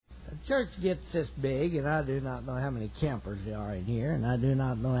church gets this big, and I do not know how many campers there are in here, and I do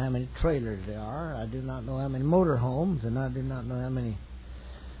not know how many trailers there are, I do not know how many motorhomes, and I do not know how many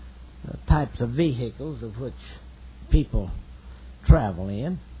types of vehicles of which people travel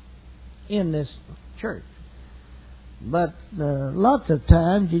in this church. But lots of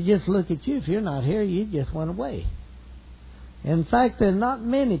times you just look at you. If you're not here, you just went away. In fact, there are not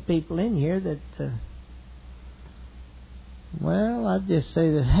many people in here that, well, I'd just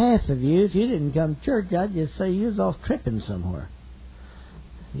say that half of you, if you didn't come to church, I'd just say you was off tripping somewhere.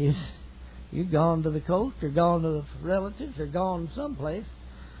 You're gone to the coast, or gone to the relatives, or gone someplace.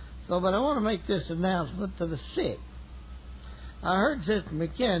 So, but I want to make this announcement to the sick. I heard Sister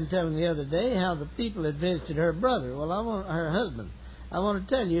McCann telling the other day how the people had visited her brother. Well, her husband. I want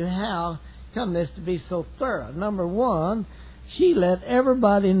to tell you how come this to be so thorough. Number one, she let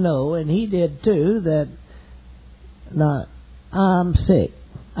everybody know, and he did too, that now, I'm sick.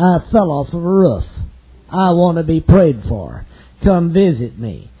 I fell off of a roof. I want to be prayed for. Come visit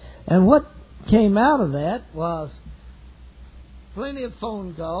me. And what came out of that was plenty of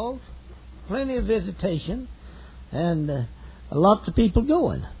phone calls, plenty of visitation, and lots of people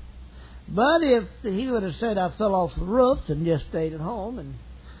going. But if he would have said I fell off the roof and just stayed at home and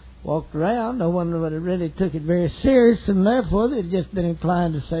walked around, no one would have really took it very serious, and therefore they'd just been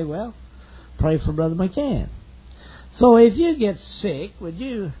inclined to say, well, pray for Brother McCann. So if you get sick, would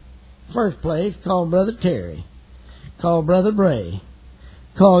you, first place, call Brother Terry, call Brother Bray,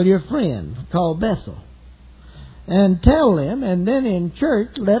 call your friend, call Bethel, and tell them, and then in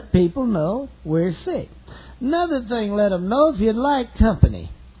church let people know we're sick. Another thing, let them know if you'd like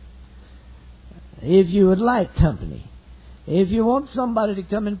company. If you would like company. If you want somebody to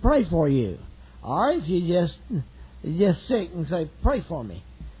come and pray for you. Or if you're just sick and say, pray for me.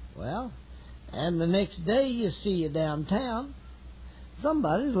 Well, and the next day you see you downtown,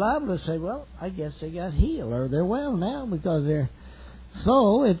 somebody's liable to say, well, I guess they got healed, or they're well now because they're...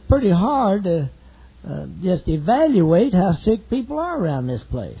 So it's pretty hard to just evaluate how sick people are around this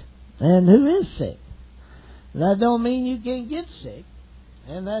place. And who is sick. That don't mean you can't get sick.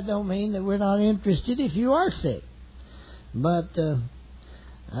 And that don't mean that we're not interested if you are sick. But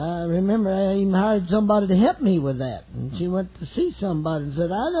I remember I even hired somebody to help me with that. And she went to see somebody and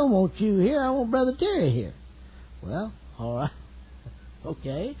said, I don't want you here, I want Brother Terry here. Well, all right.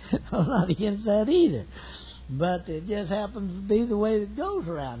 Okay. I'm not against that either. But it just happens to be the way it goes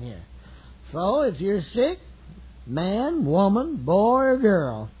around here. So if you're sick, man, woman, boy, or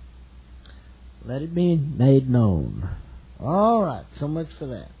girl, let it be made known. All right, so much for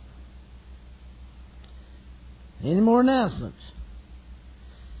that. Any more announcements?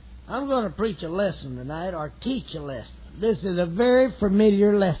 I'm going to preach a lesson tonight, or teach a lesson. This is a very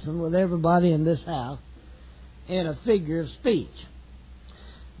familiar lesson with everybody in this house in a figure of speech.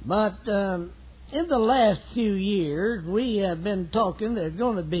 But in the last few years, we have been talking, there's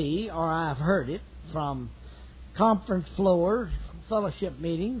going to be, or I've heard it from conference floors, fellowship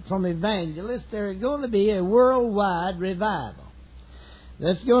meetings, from evangelists, there is going to be a worldwide revival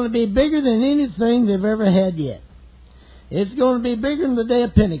that's going to be bigger than anything they've ever had yet. It's going to be bigger than the day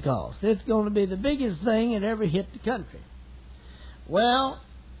of Pentecost. It's going to be the biggest thing that ever hit the country. Well,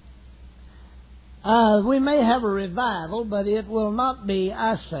 we may have a revival, but it will not be,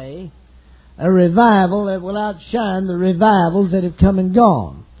 I say, a revival that will outshine the revivals that have come and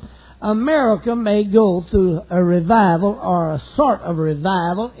gone. America may go through a revival or a sort of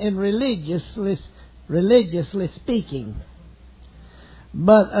revival in religiously speaking.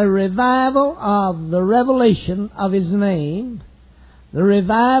 But a revival of the revelation of His name, the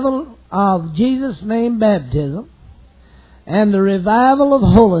revival of Jesus' name baptism, and the revival of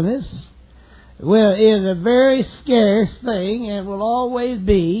holiness is a very scarce thing and will always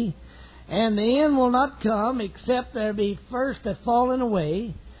be, and the end will not come except there be first a falling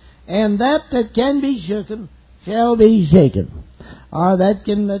away, and that can be shaken shall be shaken, or that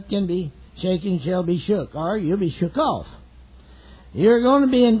can be shaken shall be shook, or you'll be shook off. You're going to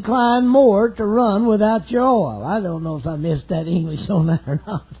be inclined more to run without your oil. I don't know if I missed that English on that or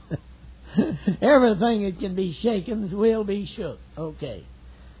not. Everything that can be shaken will be shook. Okay.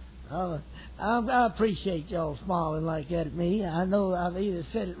 I appreciate y'all smiling like that at me. I know I've either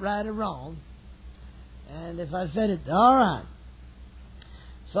said it right or wrong. And if I said it, all right.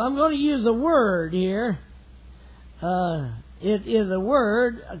 So I'm going to use a word here. It is a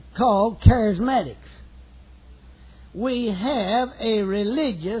word called charismatics. We have a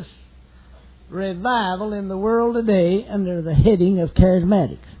religious revival in the world today under the heading of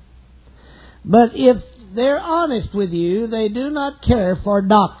charismatics. But if they're honest with you, they do not care for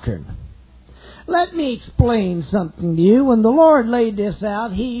doctrine. Let me explain something to you. When the Lord laid this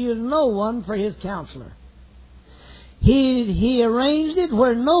out, He used no one for His counselor. He arranged it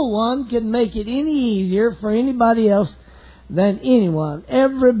where no one could make it any easier for anybody else than anyone.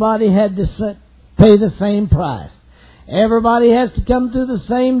 Everybody had to pay the same price. Everybody has to come through the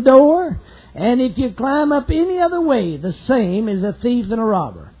same door. And if you climb up any other way, the same as a thief and a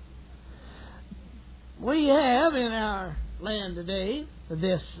robber. We have in our land today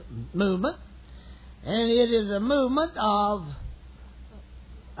this movement. And it is a movement of,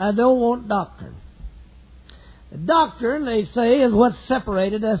 I don't want doctrine. Doctrine, they say, is what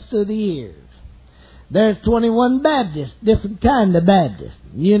separated us through the years. There's 21 Baptists, different kind of Baptists.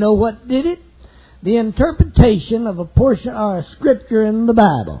 You know what did it? The interpretation of a portion or a scripture in the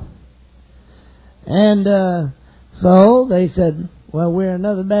Bible. And so they said, well, we're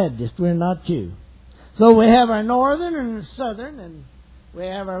another Baptist, we're not you. So we have our northern and southern, and we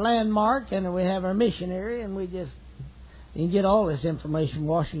have our landmark, and we have our missionary, and we just... You can get all this information from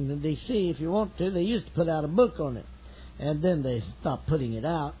Washington, D.C. if you want to. They used to put out a book on it, and then they stopped putting it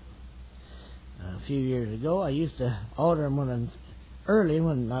out. A few years ago, I used to order them when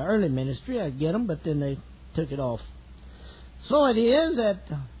my early ministry, I'd get them, but then they took it off. So it is that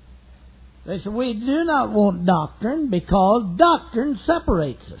they said, we do not want doctrine because doctrine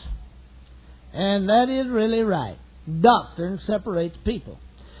separates us. And that is really right. Doctrine separates people.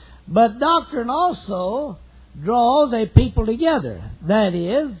 But doctrine also draws a people together. That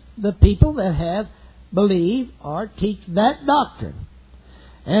is, the people that believe or teach that doctrine.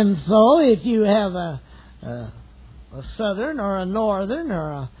 And so if you have a southern or a northern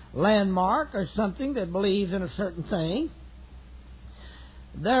or a landmark or something that believes in a certain thing,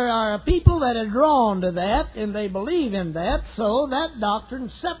 there are people that are drawn to that and they believe in that, so that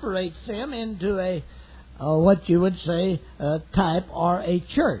doctrine separates them into a what you would say a type or a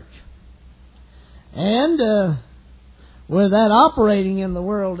church. And with that operating in the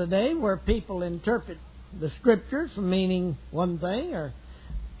world today, where people interpret the Scriptures meaning one thing or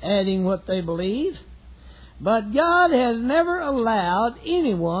adding what they believe, but God has never allowed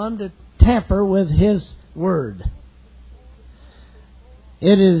anyone to tamper with His Word.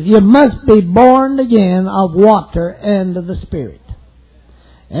 It is, you must be born again of water and of the Spirit.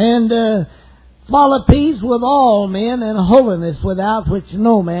 And follow peace with all men and holiness, without which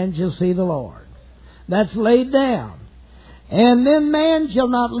no man shall see the Lord. That's laid down. And then man shall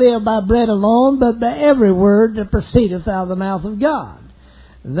not live by bread alone, but by every word that proceedeth out of the mouth of God.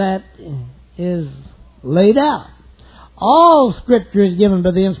 That is laid out. All Scripture is given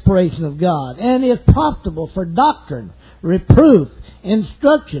by the inspiration of God, and is profitable for doctrine, reproof,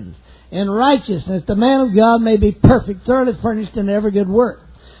 instructions, in righteousness. The man of God may be perfect, thoroughly furnished in every good work.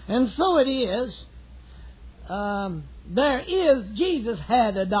 And so it is. Jesus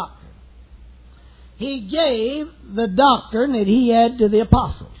had a doctrine. He gave the doctrine that He had to the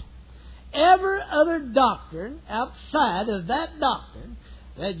apostles. Every other doctrine outside of that doctrine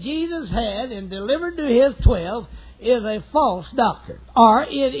that Jesus had and delivered to His 12 is a false doctrine, or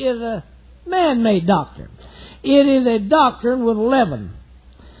it is a man-made doctrine. It is a doctrine with leaven.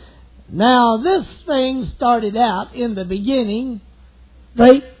 Now, this thing started out in the beginning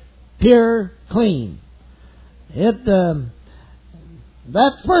straight, pure, clean. That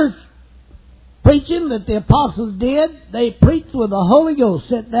first preaching that the apostles did, they preached with the Holy Ghost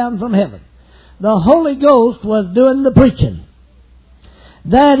sent down from heaven. The Holy Ghost was doing the preaching.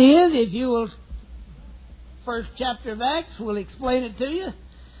 That is, if you will, first chapter of Acts will explain it to you,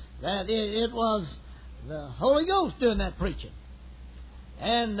 that it was the Holy Ghost doing that preaching.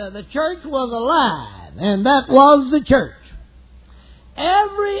 And the church was alive, and that was the church.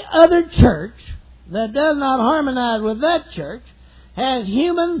 Every other church that does not harmonize with that church has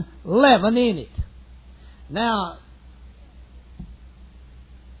human leaven in it. Now,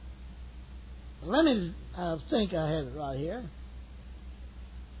 I think I have it right here.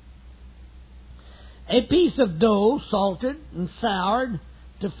 A piece of dough salted and soured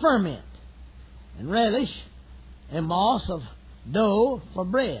to ferment, and relish a moss of dough for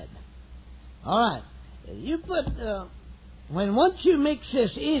bread. All right. You put, once you mix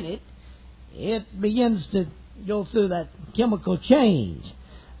this in it, it begins to go through that chemical change.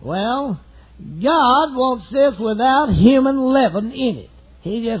 Well, God wants this without human leaven in it.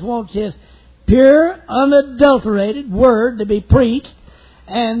 He just wants His pure, unadulterated Word to be preached,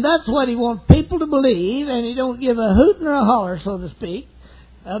 and that's what He wants people to believe, and He don't give a hoot nor a holler, so to speak,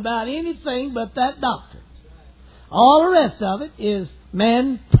 about anything but that doctrine. All the rest of it is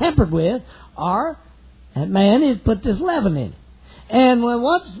man tampered with, or that man has put this leaven in it. And when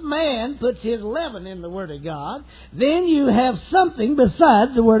once man puts his leaven in the Word of God, then you have something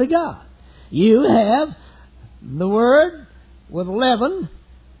besides the Word of God. you have the Word with leaven,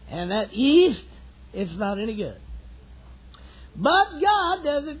 and that yeast, it's not any good. But God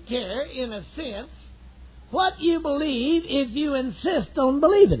doesn't care, in a sense, what you believe if you insist on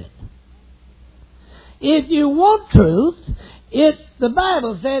believing it. If you want truth, the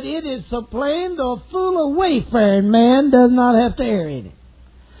Bible said it is so plain, though full of wayfaring man does not have to err in it.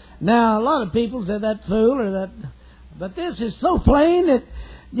 Now, a lot of people say that fool or that, but this is so plain that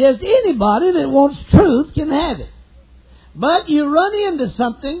just anybody that wants truth can have it. But you run into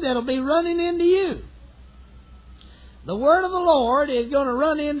something that'll be running into you. The Word of the Lord is going to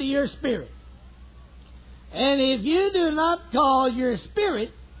run into your spirit. And if you do not cause your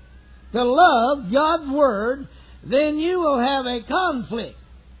spirit to love God's Word, then you will have a conflict.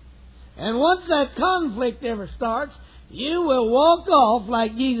 And once that conflict ever starts, you will walk off,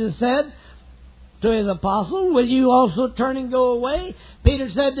 like Jesus said to His apostles, will you also turn and go away? Peter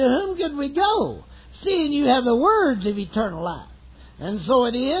said, to whom could we go, seeing you have the words of eternal life? And so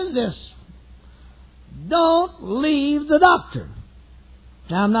it is this, don't leave the doctrine.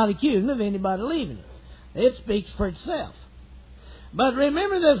 Now, I'm not accusing of anybody leaving it. It speaks for itself. But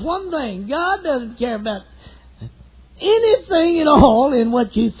remember this one thing, God doesn't care about anything at all in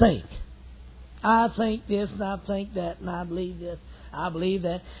what you think. I think this, and I think that, and I believe this, I believe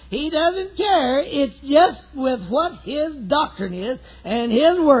that. He doesn't care. It's just with what His doctrine is and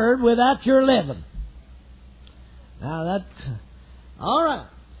His Word without your leaven. Now that's all right.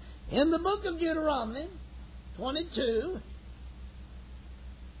 In the book of Deuteronomy 22,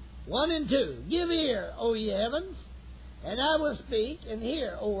 1 and 2, give ear, O ye heavens, and I will speak, and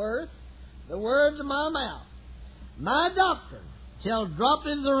hear, O earth, the words of my mouth. My doctrine shall drop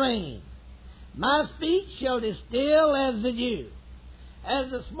as the rain. My speech shall distill as the dew,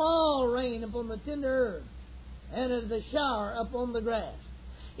 as the small rain upon the tender earth, and as the shower upon the grass.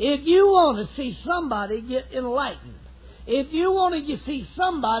 If you want to see somebody get enlightened, if you want to see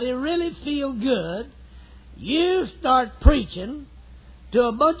somebody really feel good, you start preaching to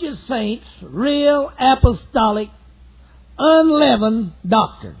a bunch of saints real apostolic, unleavened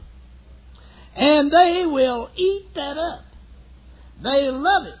doctrine. And they will eat that up. They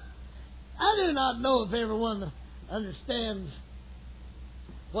love it. I do not know if everyone understands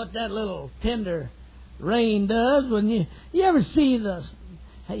what that little tender rain does. When you ever see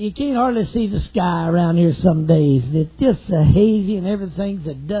you can't hardly see the sky around here some days. It's just so hazy and everything's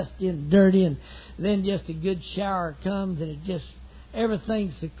so dusty and dirty, and then just a good shower comes and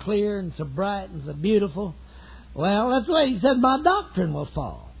everything's so clear and so bright and so beautiful. Well, that's why He said my doctrine will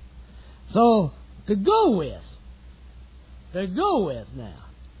fall. So, to go with now.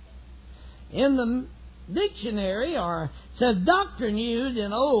 In the dictionary, it says doctrine used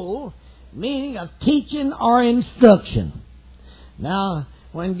in old, meaning of teaching or instruction. Now,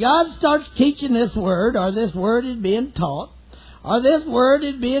 when God starts teaching this Word, or this Word is being taught, or this Word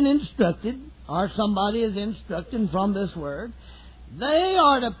is being instructed, or somebody is instructing from this Word, they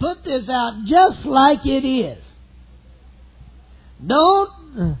are to put this out just like it is. Don't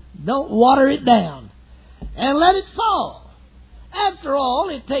water it down and let it fall. After all,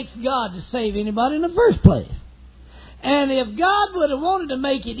 it takes God to save anybody in the first place. And if God would have wanted to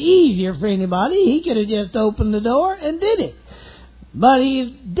make it easier for anybody, He could have just opened the door and did it. But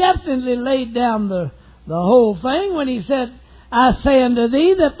He definitely laid down the whole thing when He said, I say unto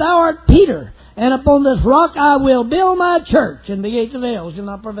thee that thou art Peter, and upon this rock I will build my church, and the gates of hell shall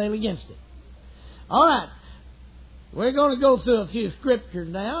not prevail against it. All right. We're going to go through a few scriptures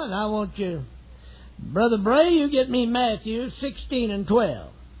now, and I want you, Brother Bray, you get me Matthew 16 and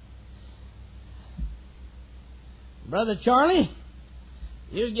 12. Brother Charlie,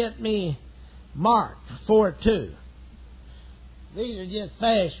 you get me Mark 4:2. These are just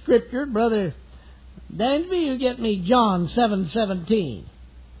fast scripture. Brother Dansby, you get me John 7:17.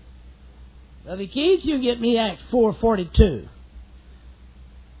 Brother Keith, you get me Acts 4:42.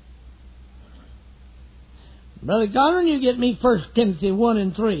 Brother Conran, you get me 1 Timothy 1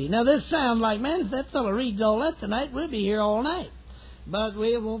 and 3. Now this sounds like, man, if that fellow reads all that tonight, we'll be here all night. But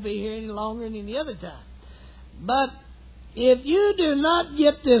we won't be here any longer than any other time. But if you do not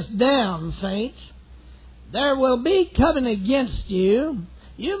get this down, saints, there will be coming against you.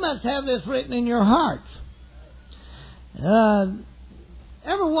 You must have this written in your hearts.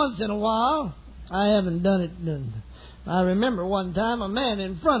 Every once in a while, I haven't done it. I remember one time a man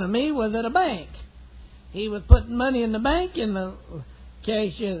in front of me was at a bank. He was putting money in the bank, and the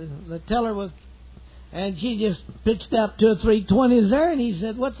cashier, the teller was, and she just pitched out 2 or 3 20s there, and he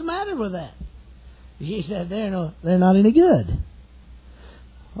said, "What's the matter with that?" She said, "They're not any good."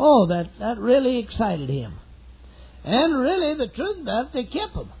 Oh, that really excited him. And really, the truth about it, they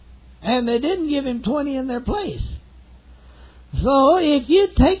kept them. And they didn't give him 20 in their place. So if you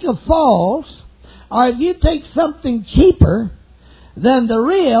take a false, or if you take something cheaper than the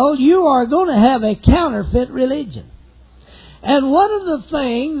real, you are going to have a counterfeit religion. And one of the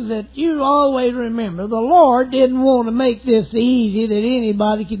things that you always remember, the Lord didn't want to make this easy that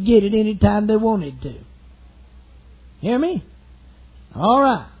anybody could get it any time they wanted to. Hear me? All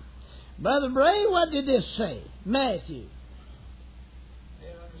right. Brother Bray, what did this say? Matthew.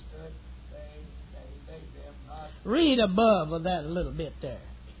 Read above of that a little bit there.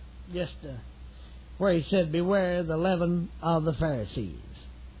 Just where he said, beware the leaven of the Pharisees.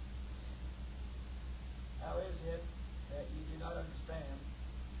 How is it that you do not understand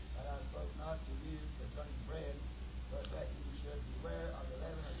that I spoke not to you concerning bread, but that you should beware of the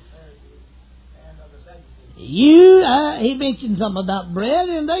leaven of the Pharisees and of the Sadducees? He mentioned something about bread,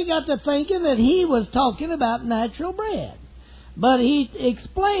 and they got to thinking that he was talking about natural bread. But he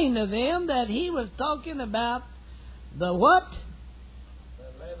explained to them that he was talking about the what?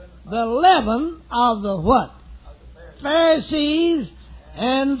 The leaven of the what? Of the Pharisees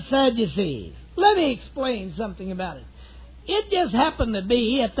and Sadducees. Let me explain something about it. It just happened to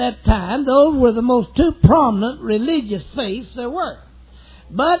be at that time, those were the most two prominent religious faiths there were.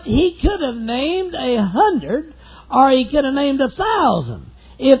 But he could have named 100, or he could have named 1,000,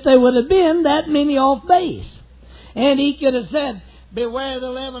 if there would have been that many off base. And he could have said, beware the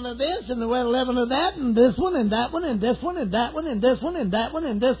leaven of this, and beware the leaven of that, and this one, and that one, and this one, and that one, and this one, and that one,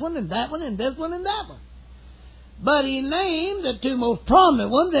 and this one, and that one, and this one, and that one. But he named the two most prominent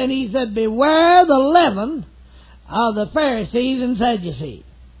ones, and he said, beware the leaven of the Pharisees and Sadducees.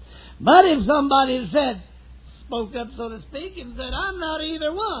 But if somebody said, spoke up, so to speak, and said, I'm not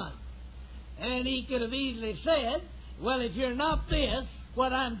either one, and he could have easily said, well, if you're not this,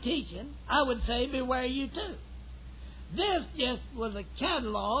 what I'm teaching, I would say, beware you too. This just was a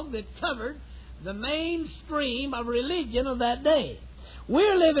catalog that covered the mainstream of religion of that day.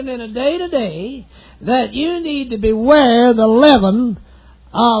 We're living in a day today that you need to beware the leaven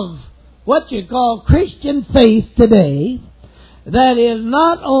of what you call Christian faith today that is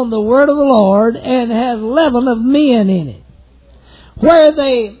not on the word of the Lord and has leaven of men in it. Where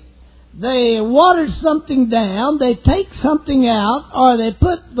they water something down, they take something out, or they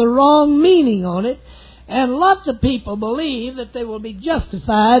put the wrong meaning on it. And lots of people believe that they will be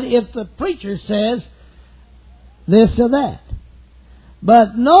justified if the preacher says this or that.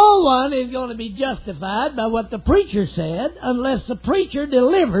 But no one is going to be justified by what the preacher said unless the preacher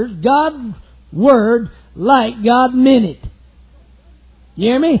delivers God's word like God meant it.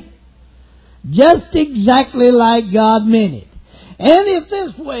 You hear me? Just exactly like God meant it. And if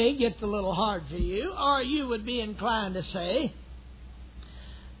this way gets a little hard for you, or you would be inclined to say,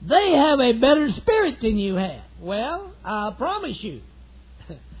 they have a better spirit than you have. Well, I'll promise you,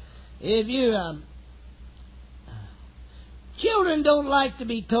 if you children don't like to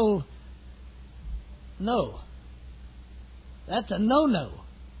be told no. That's a no-no.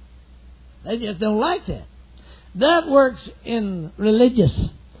 They just don't like that. That works in religious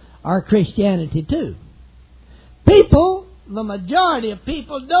or Christianity too. People, the majority of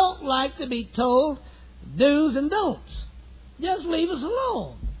people, don't like to be told do's and don'ts. Just leave us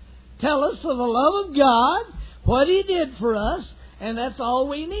alone. Tell us of the love of God, what He did for us, and that's all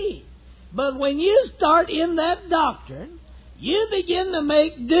we need. But when you start in that doctrine, you begin to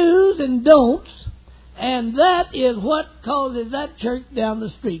make do's and don'ts, and that is what causes that church down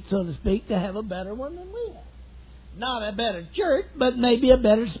the street, so to speak, to have a better one than we have. Not a better church, but maybe a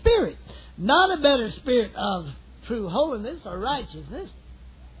better spirit. Not a better spirit of true holiness or righteousness,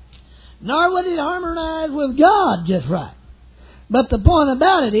 nor would it harmonize with God just right. But the point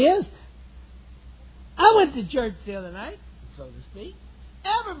about it is, I went to church the other night, so to speak.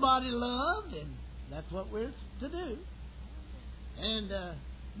 Everybody loved, and that's what we're to do. And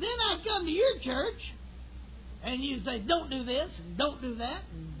then I come to your church, and you say, don't do this, and don't do that,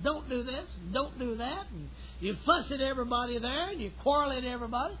 and don't do this, and don't do that, and you fuss at everybody there, and you quarrel at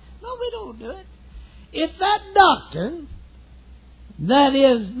everybody. No, we don't do it. It's that doctrine that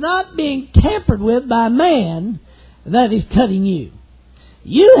is not being tampered with by man that is cutting you.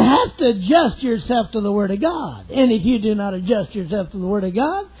 You have to adjust yourself to the Word of God. And if you do not adjust yourself to the Word of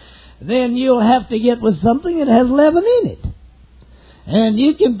God, then you'll have to get with something that has leaven in it. And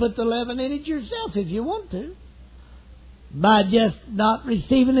you can put the leaven in it yourself if you want to, by just not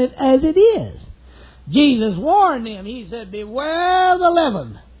receiving it as it is. Jesus warned them. He said, beware of the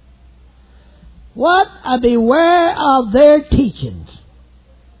leaven. What? Beware of their teachings.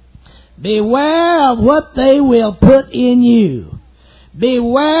 Beware of what they will put in you.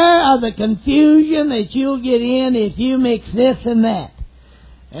 Beware of the confusion that you'll get in if you mix this and that.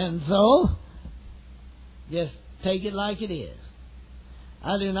 And so, just take it like it is.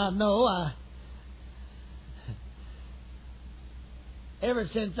 I do not know. Ever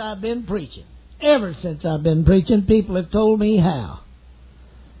since I've been preaching, people have told me how.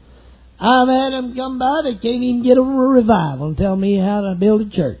 I've had them come by that can't even get over a revival and tell me how to build a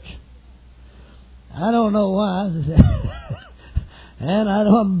church. I don't know why. And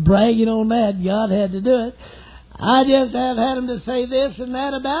I'm bragging on that. God had to do it. I just have had them to say this and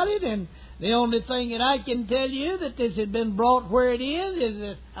that about it, and the only thing that I can tell you that this had been brought where it is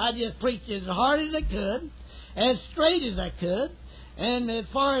that I just preached as hard as I could, as straight as I could, and as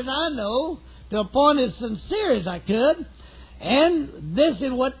far as I know, to a point as sincere as I could, and this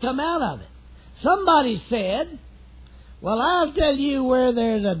is what come out of it. Somebody said, well, I'll tell you where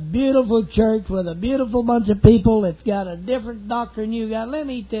there's a beautiful church with a beautiful bunch of people that's got a different doctrine you got. Let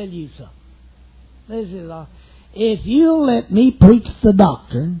me tell you something. This is all. If you'll let me preach the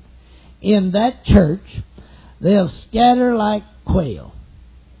doctrine in that church, they'll scatter like quail.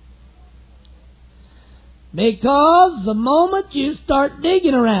 Because the moment you start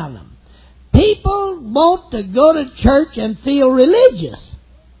digging around them, people want to go to church and feel religious.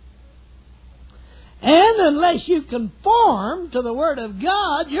 And unless you conform to the Word of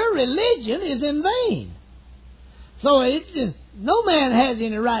God, your religion is in vain. So no man has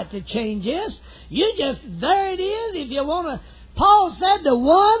any right to change this. You just, there it is. If you want to, Paul said to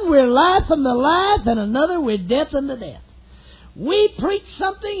one, we're life unto life, and another, we're death unto death. We preach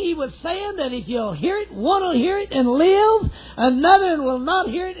something, he was saying that if you'll hear it, one will hear it and live, another will not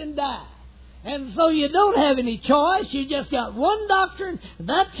hear it and die. And so you don't have any choice. You just got one doctrine,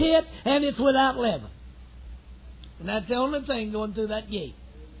 that's it, and it's without leaven. And that's the only thing going through that gate.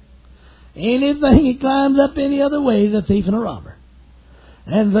 Anything that climbs up any other way is a thief and a robber.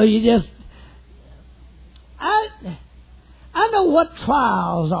 And so you just... I know what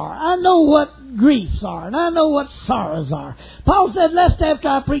trials are. I know what griefs are. And I know what sorrows are. Paul said, lest after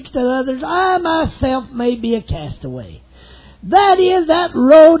I preach to others, I myself may be a castaway. That is, that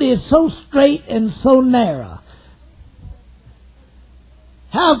road is so straight and so narrow.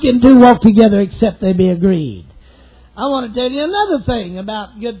 How can two walk together except they be agreed? I want to tell you another thing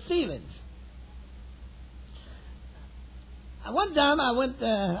about good feelings. One time I went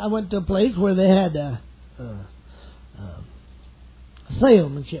to a place where they had a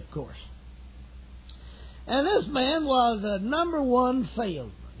salesmanship course. And this man was a number one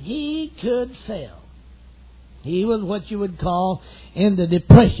salesman. He could sell. He was what you would call, in the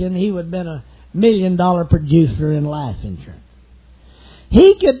Depression, he would have been $1 million producer in life insurance.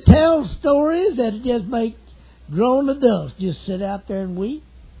 He could tell stories that just make grown adults just sit out there and weep.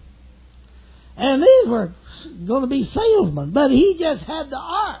 And these were going to be salesmen, but he just had the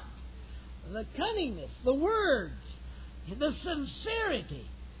art, the cunningness, the words, the sincerity.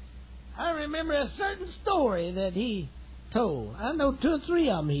 I remember a certain story that he told. I know 2 or 3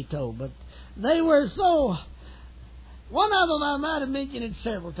 of them he told, but they were so... One of them I might have mentioned it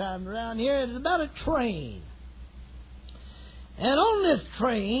several times around here. It's about a train. And on this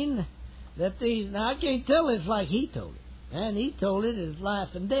train, now I can't tell this like he told it. And he told it as life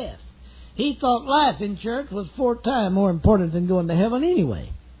and death. He thought life insurance was 4 times more important than going to heaven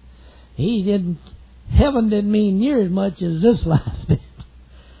anyway. Heaven didn't mean near as much as this life did.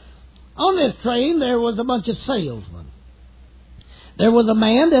 On this train, there was a bunch of salesmen. There was a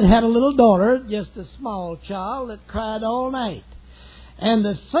man that had a little daughter, just a small child, that cried all night. And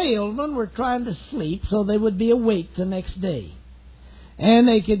the salesmen were trying to sleep so they would be awake the next day. And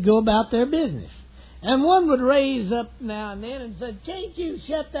they could go about their business. And one would raise up now and then and say, can't you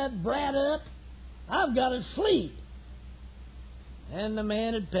shut that brat up? I've got to sleep. And the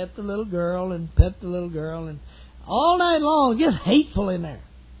man would pet the little girl and pet the little girl, and all night long, just hateful in there,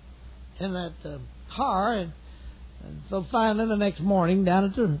 in that car. And so finally the next morning, down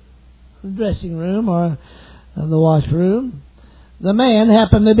at the dressing room or the washroom, the man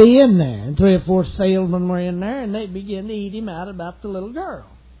happened to be in there, and 3 or 4 salesmen were in there, and they began to eat him out about the little girl.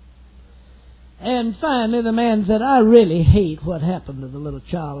 And finally the man said, I really hate what happened to the little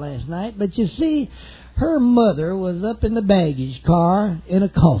child last night, but you see, her mother was up in the baggage car in a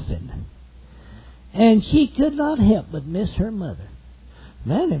coffin, and she could not help but miss her mother.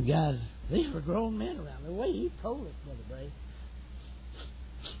 Man, them guys, these were grown men around. The way he told it, Brother Bray.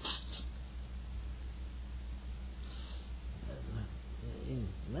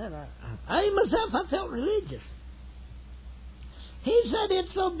 Man, I myself, I felt religious. He said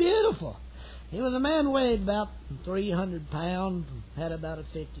it's so beautiful. He was a man, weighed about 300 pounds, had about a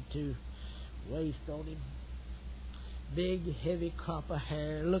 52 waist on him. big, heavy crop of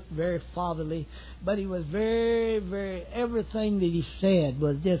hair, looked very fatherly, but he was very, very, everything that he said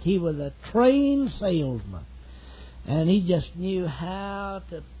was just, he was a trained salesman. And he just knew how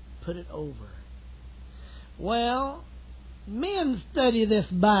to put it over. Well, men study this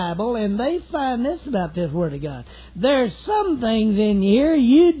Bible and they find this about this Word of God. There's some things in here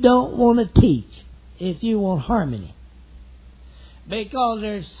you don't want to teach if you want harmony. Because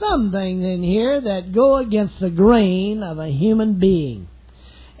there's some things in here that go against the grain of a human being.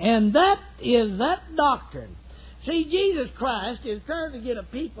 And that is that doctrine. See, Jesus Christ is trying to get a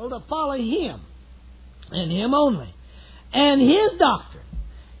people to follow Him. And Him only. And His doctrine.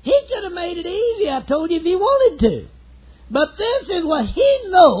 He could have made it easy, I told you, if He wanted to. But this is what He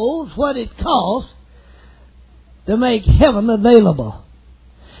knows what it costs to make heaven available.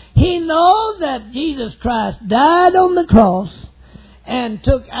 He knows that Jesus Christ died on the cross and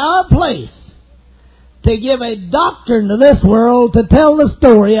took our place to give a doctrine to this world to tell the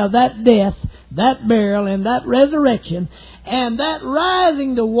story of that death, that burial, and that resurrection, and that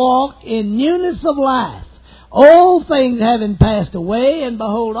rising to walk in newness of life. Old things having passed away, and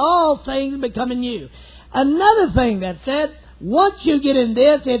behold, all things becoming new. Another thing that said, once you get in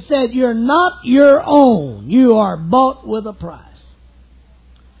this, it said you're not your own. You are bought with a price.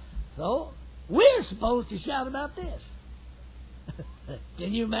 So, we're supposed to shout about this.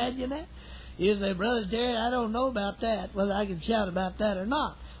 Can you imagine that? You say, Brother Terry, I don't know about that, whether I can shout about that or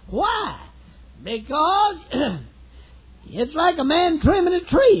not. Why? Because it's like a man trimming a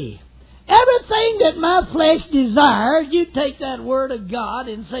tree. Everything that my flesh desires, you take that Word of God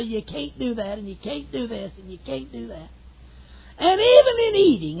and say you can't do that, and you can't do this, and you can't do that. And even in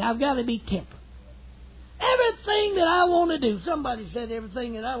eating, I've got to be temperate. Everything that I want to do, somebody said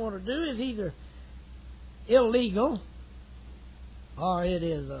everything that I want to do is either illegal or it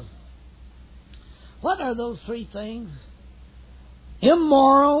is what are those three things?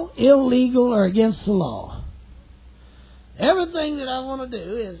 Immoral, illegal, or against the law. Everything that I want to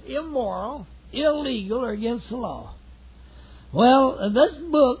do is immoral, illegal, or against the law. Well, this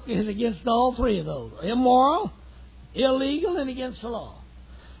book is against all three of those. Immoral, illegal, and against the law.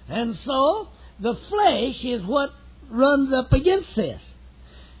 And so, the flesh is what runs up against this.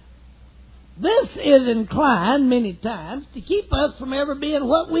 This is inclined many times to keep us from ever being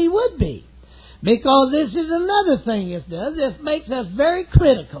what we would be. Because this is another thing it does. This makes us very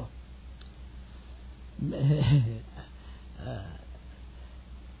critical.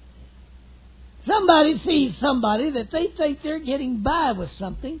 Somebody sees somebody that they think they're getting by with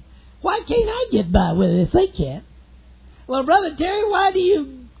something. Why can't I get by with it if they can't? Well, Brother Terry, why do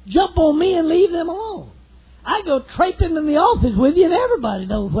you jump on me and leave them alone? I go traipsing in the office with you and everybody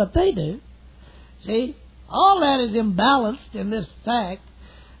knows what they do. See, all that is imbalanced in this fact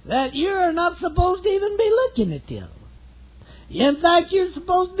that you're not supposed to even be looking at them. In fact, you're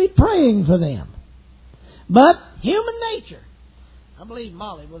supposed to be praying for them. But human nature. I believe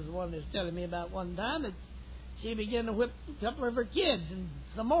Molly was the one that was telling me about one time that she began to whip a couple of her kids, and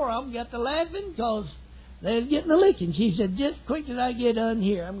some more of them got to laughing because they was getting a licking. She said, just quick as I get done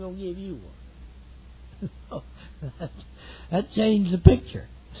here, I'm going to give you one. That changed the picture.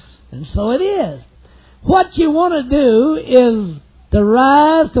 And so it is. What you want to do is to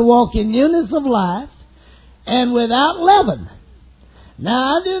rise to walk in newness of life and without leaven.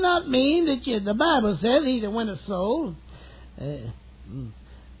 Now, I do not mean that the Bible says he that winneth soul,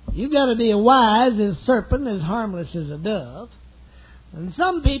 you've got to be wise as a serpent, as harmless as a dove. And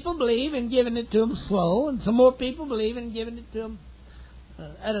some people believe in giving it to them slow, and some more people believe in giving it to them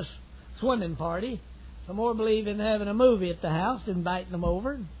at a swimming party. Some more believe in having a movie at the house, inviting them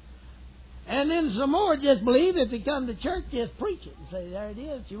over. And then some more just believe if they come to church, just preach it and say, there it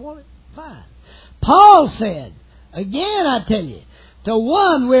is, if you want it, fine. Paul said, again I tell you, to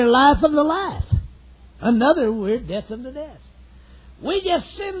one we're life unto life, another we're death unto death. We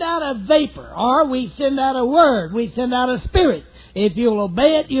just send out a vapor, or we send out a word, we send out a spirit. If you'll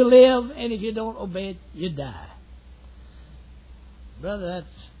obey it, you live, and if you don't obey it, you die. Brother,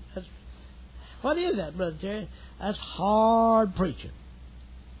 that's what is that, Brother Terry? That's hard preaching.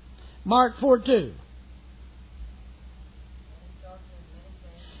 Mark 4:2.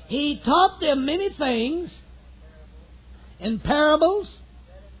 He taught them many things in parables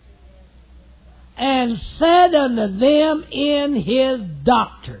and said unto them in his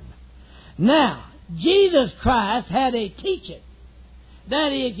doctrine. Now, Jesus Christ had a teaching that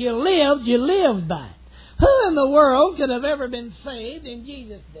if you lived by it. Who in the world could have ever been saved in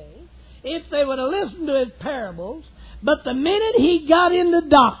Jesus' day if they would have listened to his parables? But the minute he got into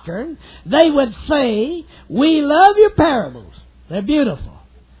doctrine, they would say, we love your parables. They're beautiful.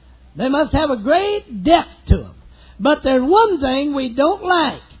 They must have a great depth to them. But there's one thing we don't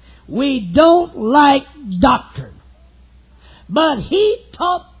like. We don't like doctrine. But he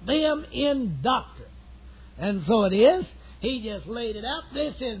taught them in doctrine. And so it is. He just laid it out.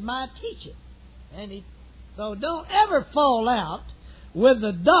 This is my teaching. So don't ever fall out with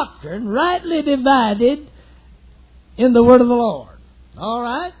the doctrine rightly divided in the word of the Lord. All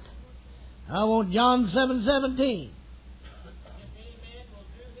right? I want John 7:17.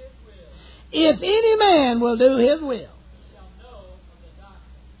 If any man will do his will,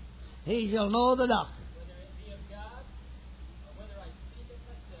 he shall know of the doctrine. Whether it be of God, or whether I speak it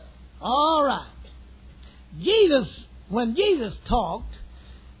myself. All right. When Jesus talked,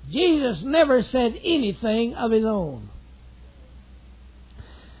 Jesus never said anything of his own.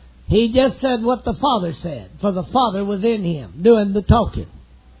 He just said what the Father said, for the Father was in him, doing the talking.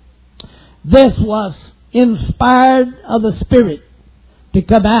 This was inspired of the Spirit to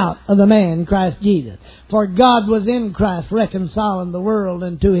come out of the man, Christ Jesus. For God was in Christ, reconciling the world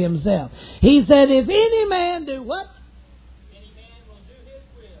unto himself. He said, if any man do what? Any man will do his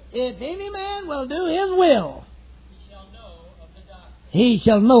will. If any man will do his will, He shall know of the doctrine. he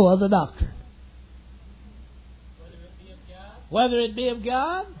shall know of the doctrine. Whether it be of God, Whether it be of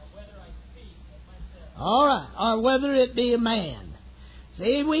God, or whether I speak of myself. all right, or whether it be a man.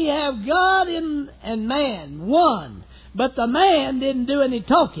 See, we have God and man, one. But the man didn't do any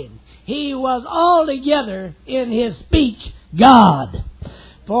talking. He was altogether in his speech God.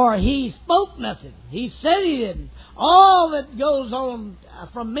 For he spoke nothing. He said he didn't. All that goes on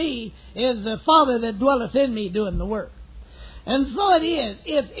from me is the Father that dwelleth in me doing the work. And so it is.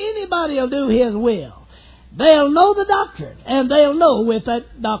 If anybody will do his will, they'll know the doctrine. And they'll know if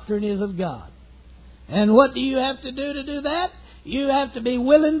that doctrine is of God. And what do you have to do that? You have to be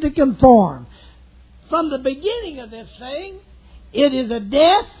willing to conform. From the beginning of this thing, it is a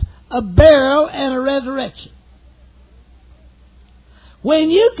death, a burial, and a resurrection. When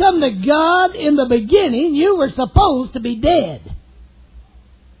you come to God in the beginning, you were supposed to be dead.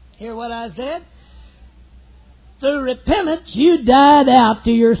 Hear what I said? Through repentance, you died out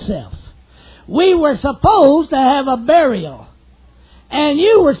to yourself. We were supposed to have a burial. And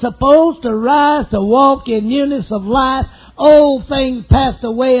you were supposed to rise to walk in newness of life. Old things passed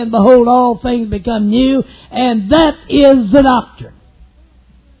away, and behold, all things become new. And that is the doctrine.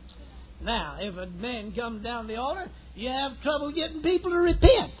 Now, if a man comes down the altar, you have trouble getting people to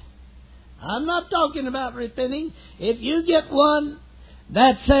repent. I'm not talking about repenting. If you get one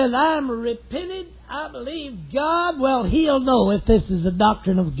that says, I'm repented, I believe God, well, he'll know if this is the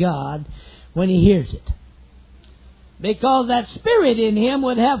doctrine of God when he hears it. Because that spirit in him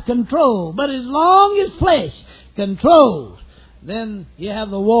would have control. But as long as flesh controls, then you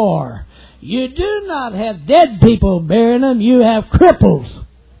have the war. You do not have dead people burying them. You have cripples,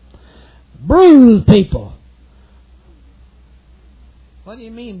 bruised people. What do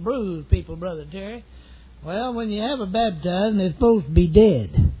you mean bruised people, Brother Terry? Well, when you have a baptism, they're supposed to be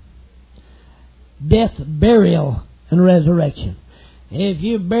dead. Death, burial, and resurrection. If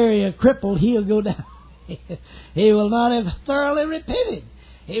you bury a cripple, he'll go down. He will not have thoroughly repented.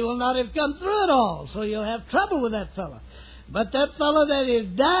 He will not have come through it all. So you'll have trouble with that fellow. But that fellow that has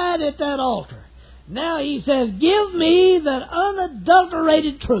died at that altar, now he says, give me that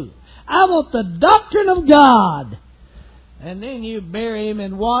unadulterated truth. I want the doctrine of God. And then you bury him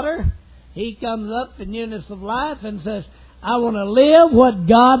in water. He comes up in newness of life and says, I want to live what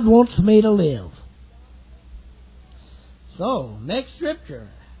God wants me to live. So, next scripture,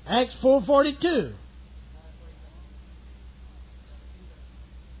 Acts 4:42.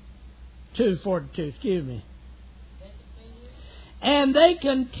 2:42, excuse me. And they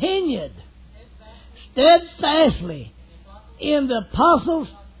continued steadfastly in the apostles'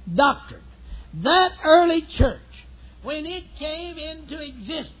 doctrine. That early church, when it came into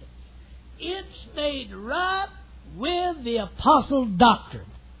existence, it stayed right with the apostles' doctrine.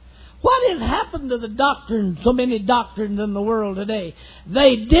 What has happened to the doctrine, so many doctrines in the world today?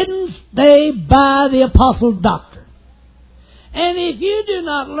 They didn't stay by the apostles' doctrine. And if you do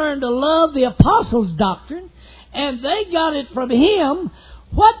not learn to love the apostles' doctrine, and they got it from him,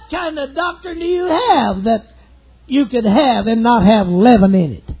 what kind of doctrine do you have that you could have and not have leaven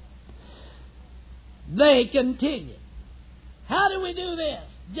in it? They continued. How do we do this?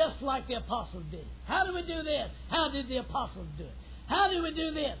 Just like the apostles did. How do we do this? How did the apostles do it? How do we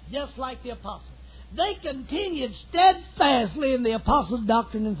do this? Just like the apostles. They continued steadfastly in the apostles'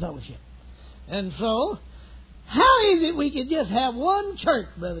 doctrine and fellowship. And so, how is it we could just have one church,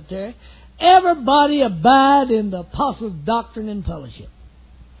 Brother Terry? Everybody abide in the apostles' doctrine and fellowship.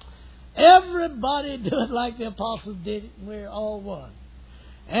 Everybody do it like the apostles did it, and we're all one.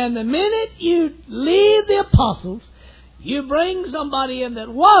 And the minute you leave the apostles You bring somebody in that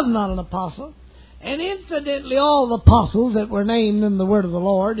was not an apostle, and incidentally all the apostles that were named in the Word of the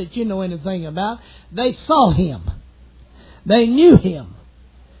Lord that you know anything about, they saw Him. They knew Him.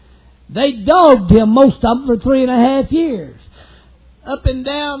 They dogged Him, most of them, for 3.5 years, up and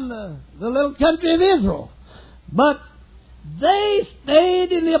down the little country of Israel. But they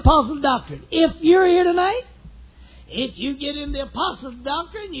stayed in the apostles' doctrine. If you're here tonight, if you get in the apostles'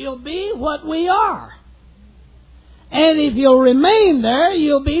 doctrine, you'll be what we are. And if you'll remain there,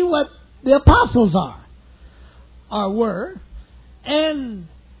 you'll be what the apostles are, or were. And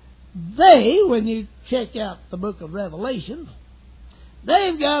they, when you check out the book of Revelation,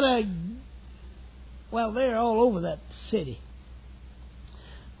 they've got they're all over that city.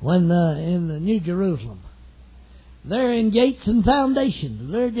 When in the New Jerusalem, they're in gates and foundations.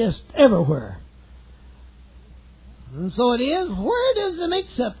 They're just everywhere. And so it is. Where does the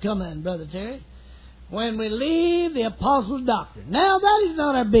mix-up come in, Brother Terry? When we leave the apostles' doctrine. Now, that is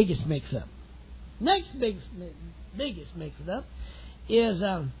not our biggest mix-up. Next biggest mix-up is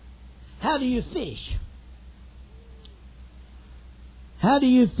how do you fish? How do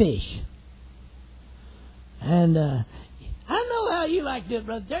you fish? And I know how you like to do it,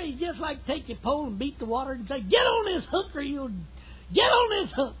 Brother Terry. You just like to take your pole and beat the water and say, get on this hook or you'll get on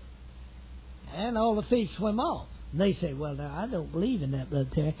this hook. And all the fish swim off. They say, well, now, I don't believe in that, Brother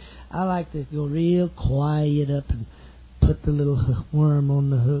Terry. I like to go real quiet up and put the little worm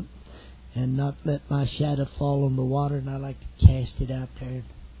on the hook and not let my shadow fall on the water, and I like to cast it out there.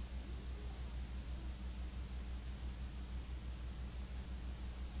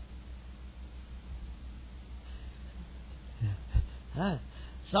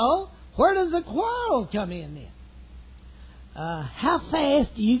 So, where does the quarrel come in then? How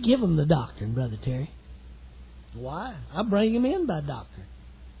fast do you give them the doctrine, Brother Terry? Why? I bring them in by doctrine.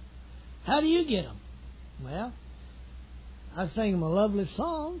 How do you get them? Well, I sing them a lovely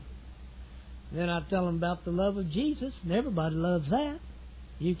song. Then I tell them about the love of Jesus, and everybody loves that.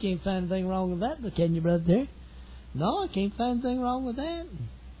 You can't find anything wrong with that, but can you, Brother Terry? No, I can't find anything wrong with that.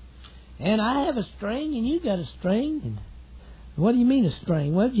 And I have a string, and you got a string. And what do you mean a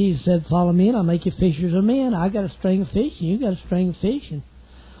string? Well, Jesus said, follow me, and I'll make you fishers of men. I got a string of fish, and you got a string of fish.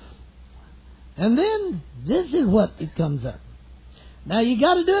 And then, this is what it comes up. Now, you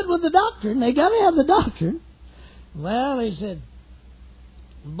got to do it with the doctrine. They got to have the doctrine. Well, he said,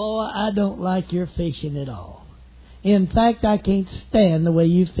 boy, I don't like your fishing at all. In fact, I can't stand the way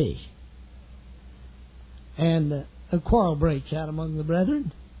you fish. And a quarrel breaks out among the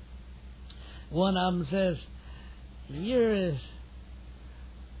brethren. One of them says, you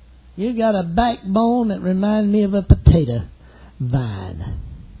got a backbone that reminds me of a potato vine.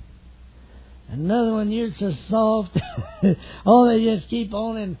 Another one, you're so soft. Oh, they just keep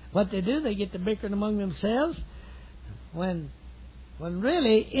on, and what they do, they get to bickering among themselves. When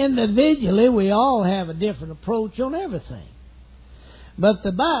really, individually, we all have a different approach on everything. But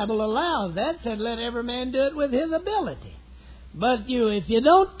the Bible allows that, said let every man do it with his ability. But if you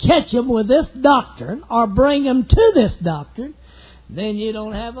don't catch them with this doctrine, or bring them to this doctrine, then you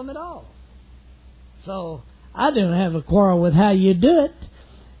don't have them at all. So, I don't have a quarrel with how you do it,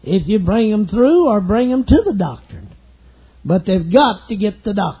 if you bring them through or bring them to the doctrine. But they've got to get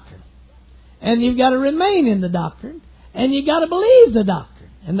the doctrine. And you've got to remain in the doctrine. And you've got to believe the doctrine.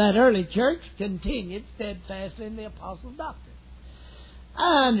 And that early church continued steadfastly in the apostles' doctrine.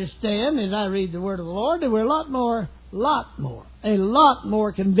 I understand, as I read the Word of the Lord, there were a lot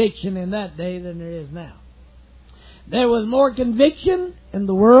more conviction in that day than there is now. There was more conviction in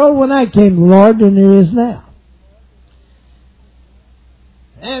the world when I came to the Lord than there is now.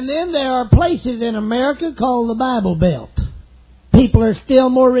 And then there are places in America called the Bible Belt. People are still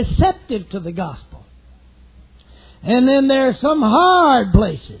more receptive to the gospel. And then there are some hard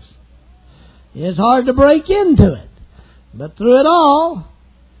places. It's hard to break into it. But through it all,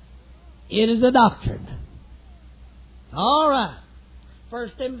 it is a doctrine. All right.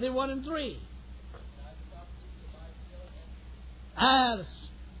 1 Timothy 1 and 3. I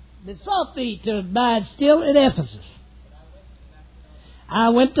besought thee to abide still at Ephesus. I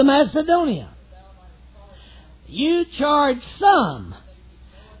went to Macedonia. You charge some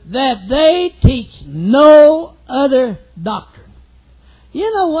that they teach no other doctrine.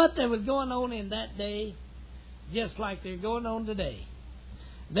 You know what that was going on in that day? Just like they're going on today.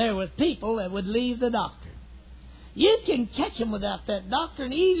 There was people that would leave the doctrine. You can catch them without that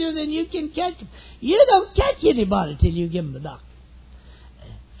doctrine easier than you can catch them. You don't catch anybody till you give them the doctrine.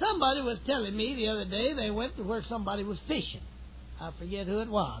 Somebody was telling me the other day they went to where somebody was fishing. I forget who it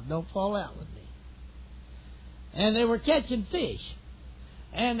was. Don't fall out with me. And they were catching fish.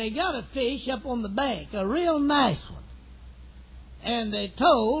 And they got a fish up on the bank, a real nice one. And the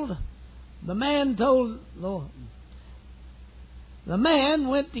man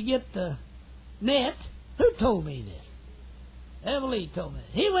went to get the net. Who told me this? Emily told me.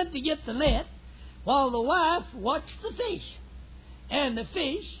 He went to get the net while the wife watched the fish. And the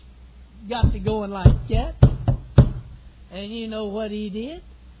fish got to going like that. And you know what he did?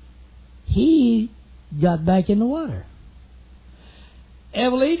 He got back in the water.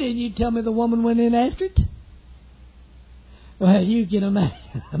 Emily, did you tell me the woman went in after it? Well, you can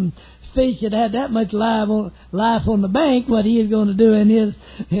imagine. Fish that had that much life on the bank, what he is going to do in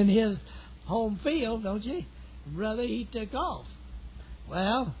his home field, don't you? Brother, he took off.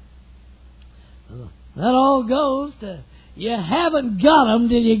 Well, that all goes to you haven't got them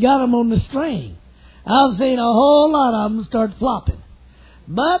till you got them on the string. I've seen a whole lot of them start flopping.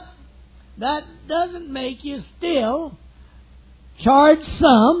 But that doesn't make you still charge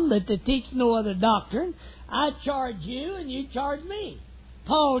some that they teach no other doctrine. I charge you and you charge me.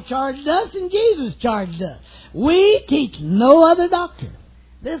 Paul charged us and Jesus charged us. We teach no other doctrine.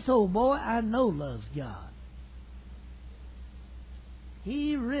 This old boy I know loves God.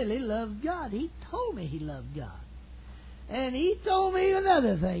 He really loves God. He told me he loved God. And he told me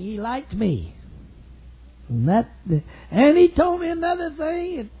another thing. He liked me. And he told me another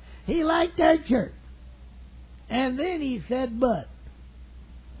thing. And he liked our church. And then he said, but.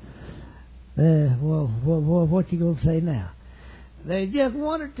 What you going to say now? There's just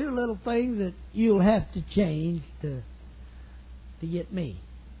one or two little things that you'll have to change to get me.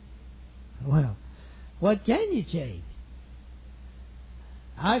 Well, what can you change?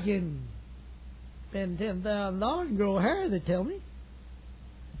 I can spend $10,000 and grow hair, they tell me.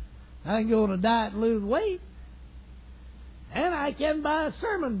 I can go on a diet and lose weight. And I can buy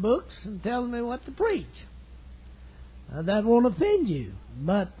sermon books and tell me what to preach. That won't offend you.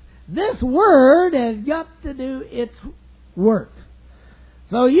 But this Word has got to do its work.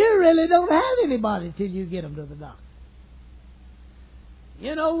 So you really don't have anybody till you get them to the doctor.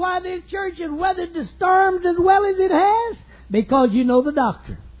 You know why this church has weathered the storms as well as it has? Because you know the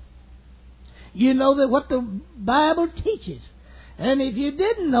doctrine. You know that what the Bible teaches. And if you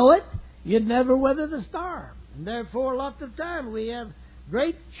didn't know it, you'd never weather the storm. And therefore, lots of times we have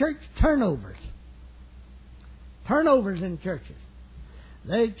great church turnovers. Turnovers in churches.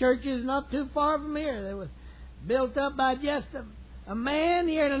 There's churches not too far from here. They were built up by just a man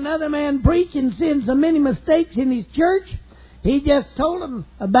hearing another man preach and seeing so many mistakes in his church. He just told them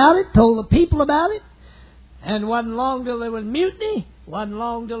about it, told the people about it. And wasn't long till there was mutiny. Wasn't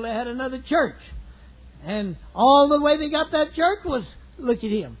long till they had another church. And all the way they got that church was, look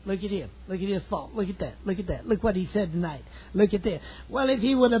at him, look at him, look at his fault, look at that, look at that, look what he said tonight, look at that. Well, if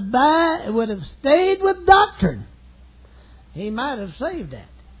he would have stayed with doctrine, he might have saved that.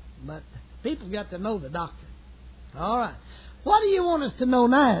 But people got to know the doctrine. All right. What do you want us to know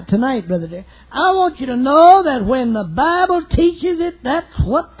tonight, Brother dear? I want you to know that when the Bible teaches it, that's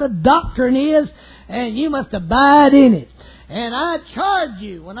what the doctrine is, and you must abide in it. And I charge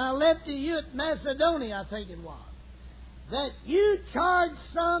you, when I left you at Macedonia, I think it was, that you charge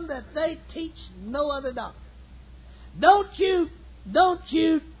some that they teach no other doctrine. Don't you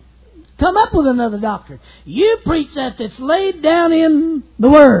come up with another doctrine. You preach that's laid down in the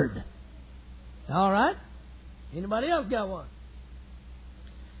Word. All right? Anybody else got one?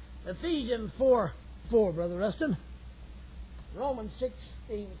 Ephesians 4:4, Brother Rustin. Romans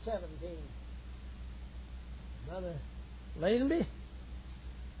 16:17. Brother Lazenby.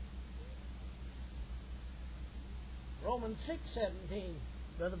 Romans 6:17,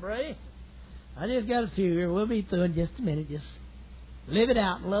 Brother Bray. I just got a few here. We'll be through in just a minute. Just live it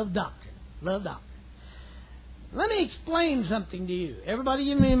out and love doctrine. Love doctrine. Let me explain something to you. Everybody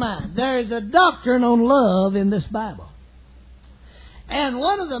give me a mind. There is a doctrine on love in this Bible. And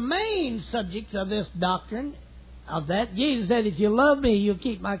one of the main subjects of this doctrine, of that, Jesus said, if you love me, you'll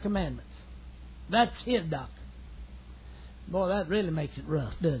keep my commandments. That's His doctrine. Boy, that really makes it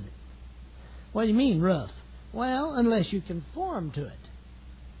rough, doesn't it? What do you mean rough? Well, unless you conform to it.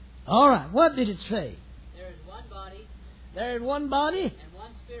 All right, what did it say? There is one body. There is one body. And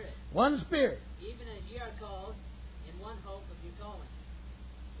one Spirit. One Spirit. Even as ye are called in one hope of your calling.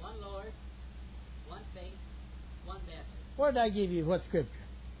 One Lord, one faith, one baptism. Where did I give you what scripture?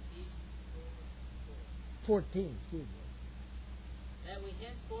 Ephesians 14, excuse me. That we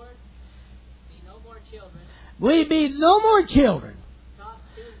henceforth be no more children. We be no more children.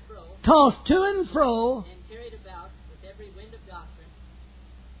 Tossed to and fro. Tossed to and fro. And carried about with every wind of doctrine.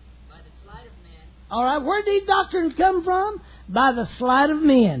 By the sleight of men. All right, where did these doctrines come from? By the sleight of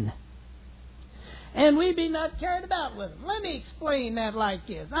men. And we be not carried about with them. Let me explain that like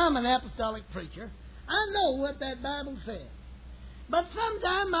this. I'm an apostolic preacher. I know what that Bible says. But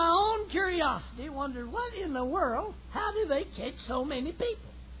sometimes my own curiosity wondered, what in the world, how do they catch so many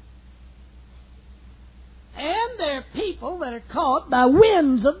people? And there are people that are caught by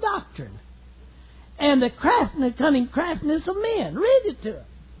winds of doctrine and the cunning craftiness of men. Read it to them.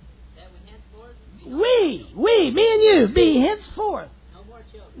 We, me and you, be henceforth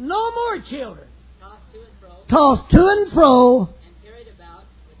no more children. Tossed to and fro. And carried about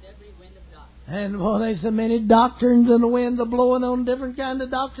with every wind of doctrine. And well, there's so many doctrines, and the winds are blowing on different kinds of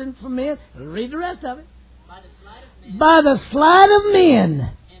doctrines from men. Read the rest of it. By the sleight of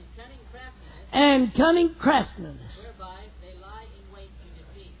men. And cunning craftiness. Whereby they lie in wait to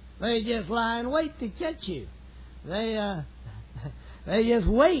deceive. They just lie in wait to catch you. They just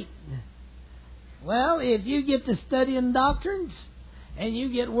wait. Well, if you get to studying doctrines and you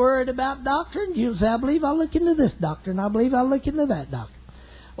get worried about doctrines, you'll say, I believe I'll look into this doctrine. I believe I'll look into that doctrine.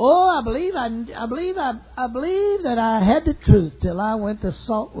 Oh, I believe that I had the truth till I went to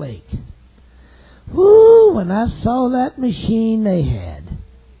Salt Lake. Whoo, when I saw that machine they had.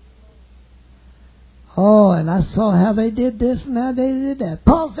 Oh, and I saw how they did this and how they did that.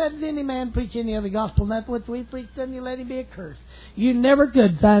 Paul said, if any man preach any other gospel than that which we preach, then you let him be accursed. You never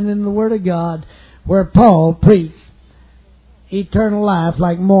could find in the Word of God where Paul preached eternal life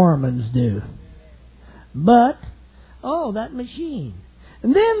like Mormons do. But, oh, that machine.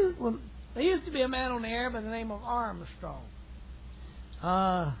 And then, there used to be a man on the air by the name of Armstrong.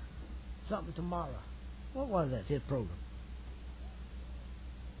 Something tomorrow. What was that, his program?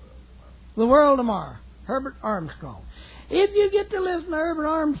 The World Tomorrow. Herbert Armstrong. If you get to listen to Herbert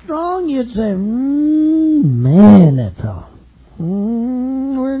Armstrong, you'd say, man, that's all.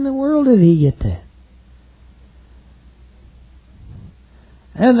 Where in the world did he get that?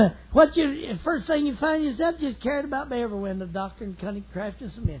 And first thing you find yourself just cared about the every wind of doctrine, cunning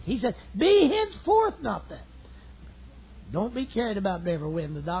craftiness of men. He said, be henceforth not that. Don't be carried about the every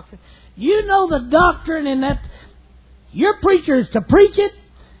wind of doctrine. You know the doctrine, and that your preacher is to preach it,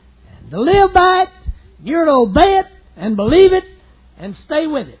 and to live by it. You're to obey it and believe it and stay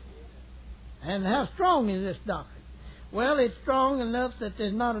with it. And how strong is this doctrine? Well, it's strong enough that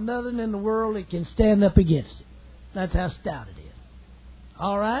there's not another in the world that can stand up against it. That's how stout it is.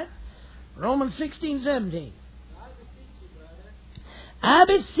 All right? Romans 16:17. I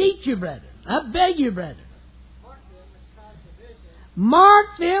beseech you, brethren. I beg you, brethren.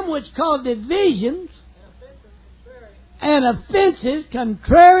 Mark them which cause divisions and offenses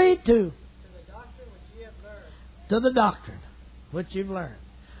contrary to the doctrine which you've learned.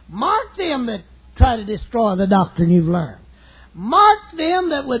 Mark them that try to destroy the doctrine you've learned. Mark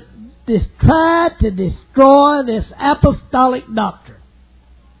them that would try to destroy this apostolic doctrine.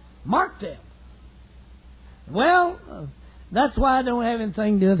 Mark them. Well, that's why I don't have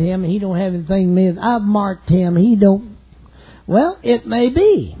anything to do with him. He don't have anything to do with me. I've marked him. He don't. Well, it may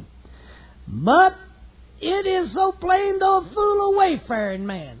be. But it is so plain to a fool a wayfaring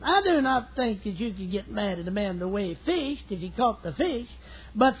man. I do not think that you could get mad at a man the way he fished if he caught the fish.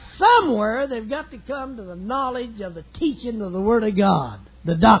 But somewhere they've got to come to the knowledge of the teaching of the Word of God,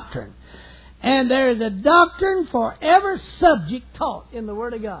 the doctrine. And there is a doctrine for every subject taught in the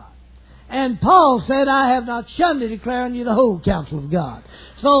Word of God. And Paul said, I have not shunned to declare unto you the whole counsel of God.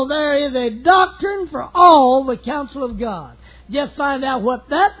 So there is a doctrine for all the counsel of God. Just find out what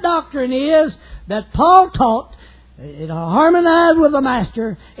that doctrine is that Paul taught. It'll harmonize with the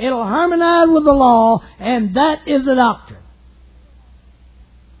Master. It'll harmonize with the law. And that is the doctrine.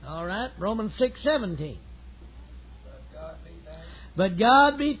 All right, Romans 6:17. But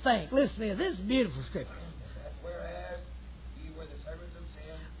God be thanked. Listen to this. This is beautiful scripture. Whereas ye were the servants of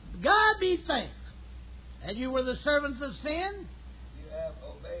sin, God be thanked. And you were the servants of sin. you have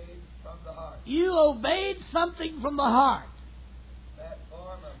obeyed from the heart. You obeyed something from the heart. That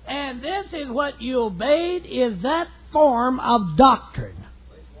form of And this is what you obeyed, is that form of doctrine.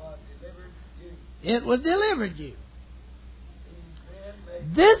 which was delivered you. It was delivered you. Being then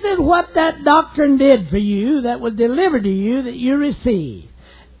made This is what that doctrine did for you, that was delivered to you, that you received.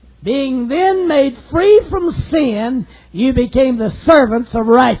 Being then made free from sin, you became the servants of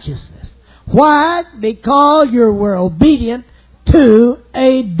righteousness. Why? Because you were obedient to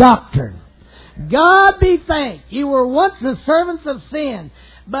a doctrine. God be thanked. You were once the servants of sin,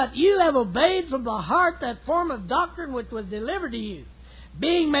 but you have obeyed from the heart that form of doctrine which was delivered to you.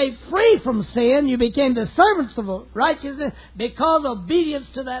 Being made free from sin, you became the servants of righteousness because of obedience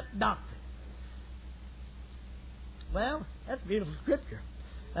to that doctrine. Well, that's beautiful scripture.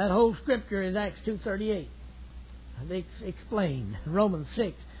 That whole scripture is Acts 2:38. They explained. Romans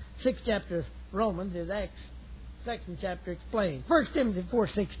 6 chapter Romans is Acts 2nd chapter explained. 1 Timothy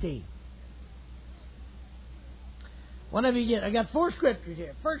 4:16. Whenever you get, I got 4 scriptures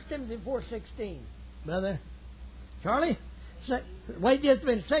here. 1 Timothy 4:16, Brother Charlie. Wait just a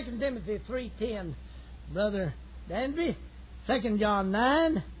minute. 2 Timothy 3:10, Brother Danby. 2 John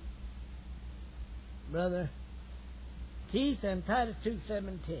 9, Brother Keith, and Titus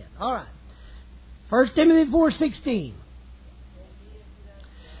 2:7-10. All right. 1 Timothy 4:16.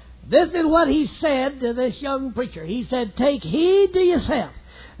 This is what he said to this young preacher. He said, take heed to yourself.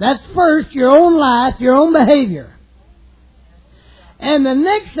 That's first, your own life, your own behavior. And the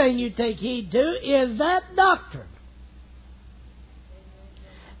next thing you take heed to is that doctrine.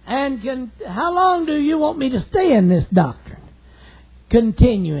 And how long do you want me to stay in this doctrine?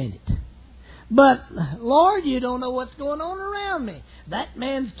 Continue in it. But, Lord, you don't know what's going on around me. That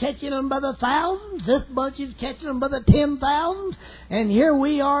man's catching them by the thousands. This bunch is catching them by the 10,000s. And here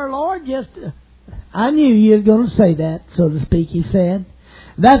we are, Lord, just... I knew you were going to say that, so to speak, he said.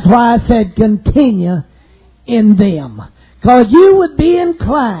 That's why I said continue in them. Because you would be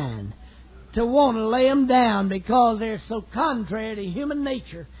inclined to want to lay them down because they're so contrary to human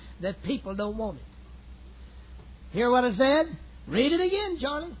nature that people don't want it. Hear what I said? Read it again,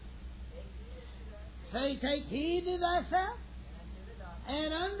 Charlie. Say, take heed to thyself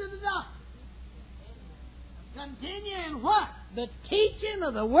and unto the doctrine. Continue in what? The teaching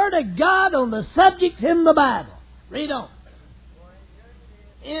of the Word of God on the subjects in the Bible. Read on.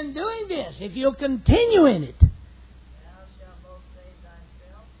 In doing this, if you'll continue in it.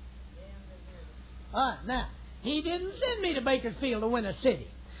 All right, now, he didn't send me to Bakersfield to win a city.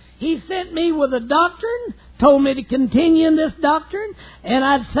 He sent me with a doctrine, told me to continue in this doctrine, and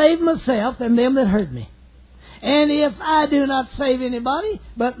I'd save myself and them that heard me. And if I do not save anybody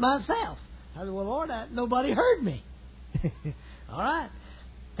but myself. I said, well, Lord, nobody heard me. All right.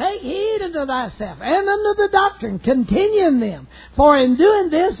 Take heed unto thyself and unto the doctrine. Continue in them. For in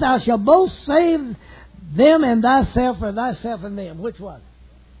doing this thou shalt both save them and thyself, or thyself and them. Which one?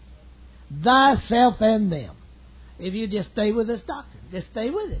 Thyself and them. If you just stay with this doctrine. Just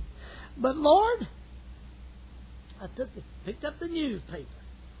stay with it. But Lord, I picked up the newspaper.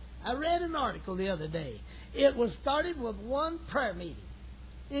 I read an article the other day. It was started with one prayer meeting.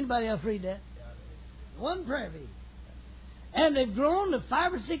 Anybody else read that? One prayer meeting. And they've grown to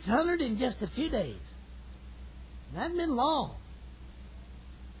 500 or 600 in just a few days. That hasn't been long.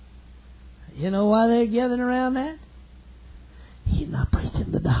 You know why they're gathering around that? He's not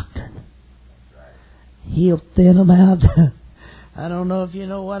preaching the doctrine. He'll thin them out. I don't know if you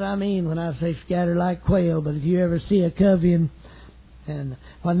know what I mean when I say scatter like quail, but if you ever see a covey and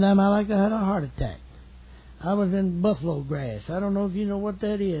one time I like to have a heart attack. I was in buffalo grass. I don't know if you know what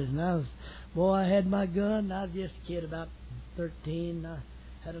that is. And I had my gun. I was just a kid, about 13. I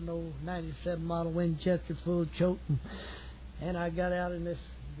had an old 97 model Winchester full choke, and I got out in this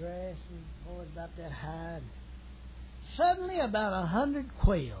grass, and boy, about that high. And suddenly, about 100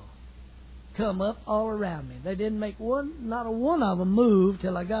 quail come up all around me. They didn't make not a one of them move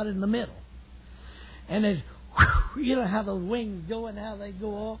till I got in the middle. And there's, you know how those wings go and how they go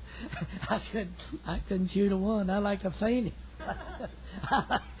off. I couldn't shoot a one. I like to faint him.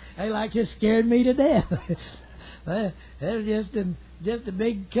 They like just scared me to death. There's just a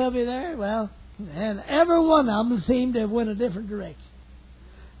big covey there. Well, and every one of them seemed to have went a different direction.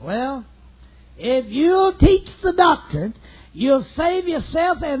 Well, if you'll teach the doctrine, you'll save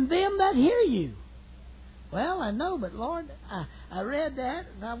yourself and them that hear you. Well, I know, but Lord, I read that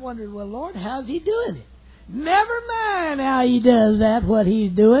and I wondered, well, Lord, how's he doing it? Never mind how he does that, what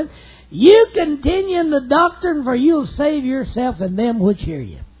he's doing. You continue in the doctrine, for you'll save yourself and them which hear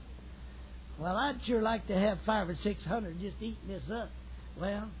you. Well, I'd sure like to have 500 or 600 just eating this up.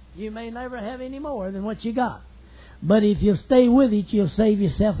 Well, you may never have any more than what you got. But if you'll stay with it, you'll save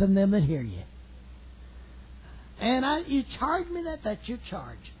yourself and them that hear you. And you charge me that? That's your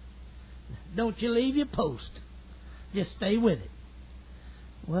charge. Don't you leave your post. Just stay with it.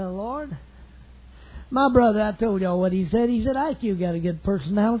 Well, Lord, my brother, I told y'all what he said. He said, Ike, you got a good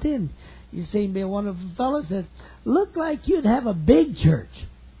personality, and you seem to be a wonderful fellow. Said, look like you'd have a big church.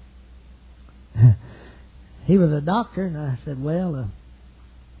 He was a doctor, and I said, well,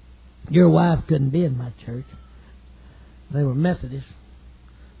 your wife couldn't be in my church. They were Methodists,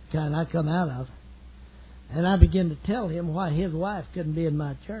 the kind I come out of. And I began to tell him why his wife couldn't be in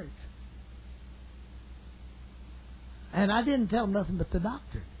my church. And I didn't tell him nothing but the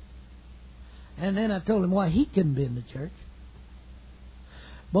doctrine. And then I told him why he couldn't be in the church.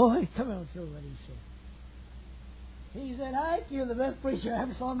 Boy, come on, show what he said. He said, Ike, you're the best preacher I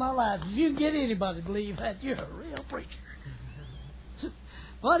ever saw in my life. If you can get anybody to believe that, you're a real preacher.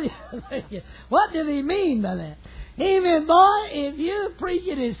 What did he mean by that? Amen, boy. If you preach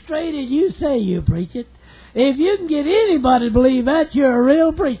it as straight as you say you preach it, if you can get anybody to believe that, you're a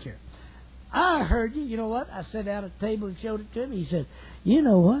real preacher. I heard you. You know what? I sat down at the table and showed it to him. He said, you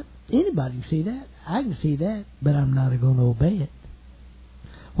know what? Anybody can see that. I can see that, but I'm not going to obey it.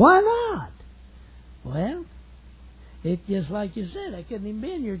 Why not? Well, it's just like you said. I couldn't even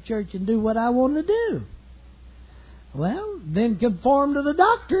be in your church and do what I want to do. Well, then conform to the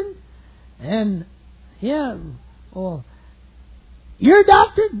doctrine. And, yeah, well, your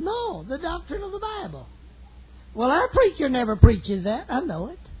doctrine? No, the doctrine of the Bible. Well, our preacher never preaches that. I know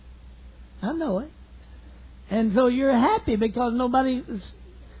it. I know it. And so you're happy because nobody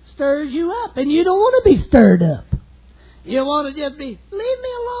stirs you up. And you don't want to be stirred up. You want to just be, leave me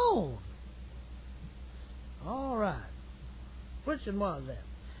alone. All right. Which one was that?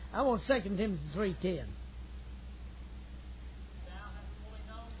 I want 2 Timothy 3:10.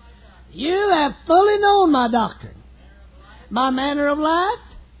 You have fully known my doctrine. My manner of life.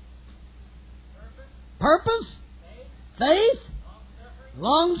 Purpose. Faith.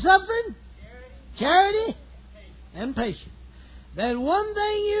 Long-suffering. Charity. And patience. That one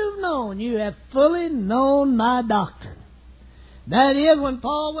thing you've known, you have fully known my doctrine. That is, when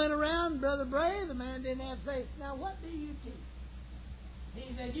Paul went around, Brother Bray, the man didn't have to say, now what do you teach?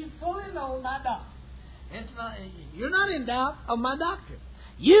 He said, you've fully known my doctrine. You're not in doubt of my doctrine.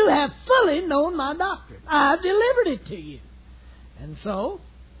 You have fully known my doctrine. I've delivered it to you. And so,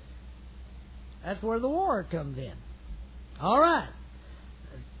 that's where the war comes in. All right.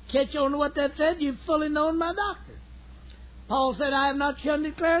 Catch on to what that said. You've fully known my doctrine. Paul said, I have not shunned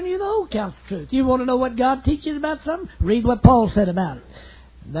declaring you the whole counsel of truth. You want to know what God teaches about something? Read what Paul said about it.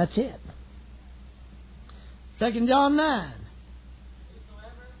 That's it. 2 John 9.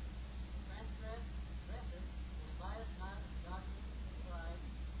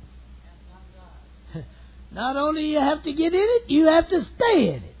 Not only you have to get in it, you have to stay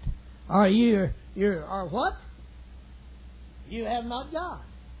in it. Or or what? You have not God.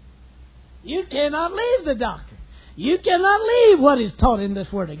 You cannot leave the doctrine. You cannot leave what is taught in this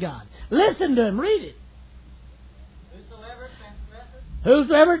Word of God. Listen to him. Read it.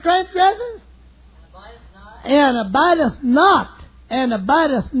 Whosoever transgresses and abideth not in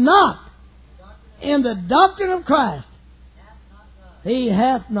the doctrine of Christ, he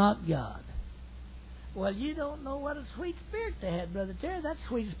hath not God. Well, you don't know what a sweet spirit they had, Brother Terry. That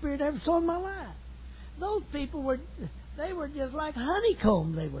sweet spirit I ever saw in my life. Those people were just like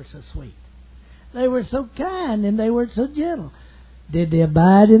honeycomb. They were so sweet. They were so kind and they were so gentle. Did they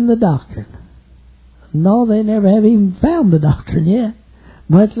abide in the doctrine? No, they never have even found the doctrine yet.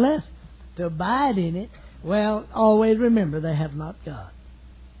 Much less to abide in it. Well, always remember they have not God.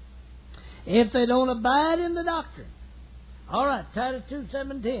 If they don't abide in the doctrine. All right, Titus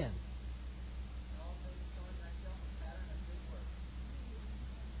 2:7-10.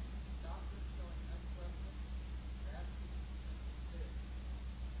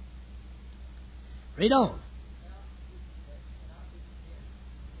 Read on.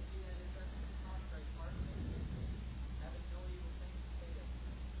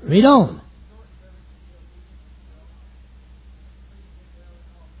 Read on.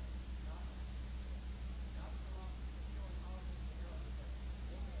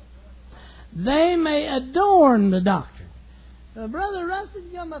 They may adorn the doctrine. Brother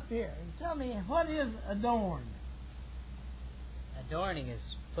Rustin, come up here and tell me, what is adorn? Adorning is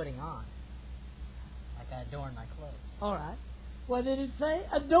putting on. Like I adorn my clothes. All right. What did it say?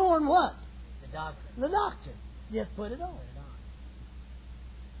 Adorn what? The doctrine. The doctrine. Just put it on. Put it on.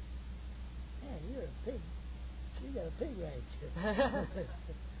 Man, you're a pig. You got a pig ranch.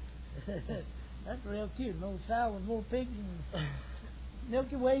 That's real cute. An old sow with more pigs and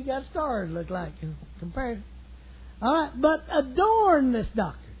Milky Way got stars, look like, in comparison. All right, but adorn this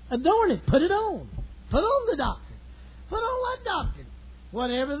doctrine. Adorn it. Put it on. Put on the doctrine. Put on what doctrine?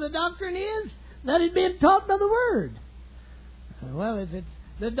 Whatever the doctrine is that is being taught by the Word. Well, if it's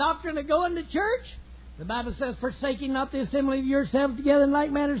the doctrine of going to church, the Bible says, forsaking not the assembly of yourselves together in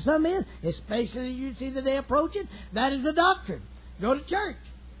like manner some is, especially as you see the day approaching, that is the doctrine. Go to church.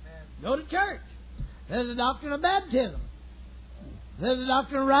 Amen. Go to church. There's the doctrine of baptism. There's the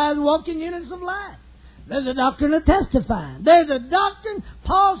doctrine of rise and walk in units of life. There's the doctrine of testifying. There's a doctrine.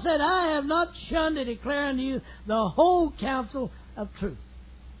 Paul said, I have not shunned to declare unto you the whole counsel of truth.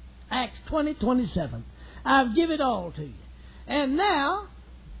 Acts 20:27. I've given it all to you. And now,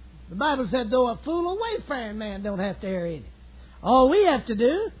 the Bible said, though a fool or wayfaring man don't have to err in it. All we have to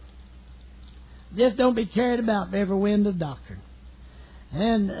do, just don't be carried about by every wind of doctrine.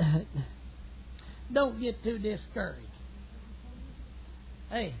 And don't get too discouraged.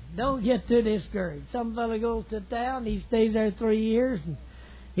 Hey, don't get too discouraged. Some fella goes to town, he stays there 3 years, and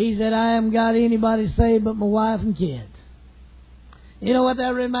he said, I haven't got anybody saved but my wife and kids. You know what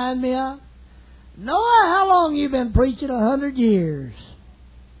that reminds me of? Noah, how long you been preaching? 100 years.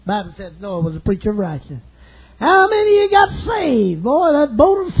 Bible said Noah was a preacher of righteousness. How many of you got saved? Boy, that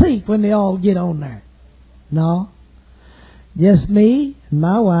boat will sink when they all get on there. No. Just me and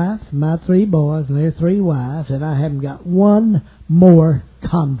my wife, and my 3 boys, and their 3 wives, and I haven't got one more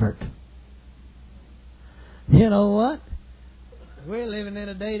convert. You know what? We're living in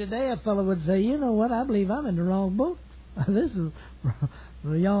a day today, a fellow would say, you know what, I believe I'm in the wrong boat. This is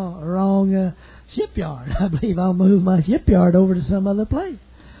the wrong shipyard. I believe I'll move my shipyard over to some other place.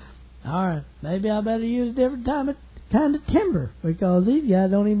 All right, maybe I better use a different kind of timber, because these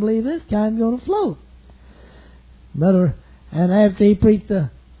guys don't even believe this kind's going to float. But and after he preached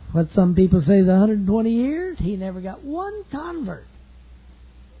what some people say is 120 years, he never got one convert.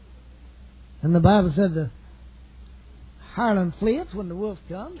 And the Bible said the hireling fleets when the wolf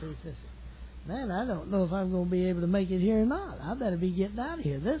comes. He says, man, I don't know if I'm going to be able to make it here or not. I better be getting out of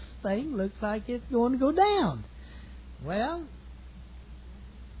here. This thing looks like it's going to go down. Well,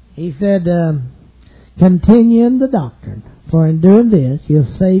 he said, continue in the doctrine, for in doing this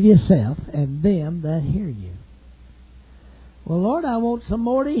you'll save yourself and them that hear you. Well, Lord, I want some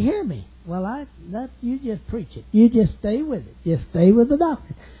more to hear me. Well, you just preach it. You just stay with it. Just stay with the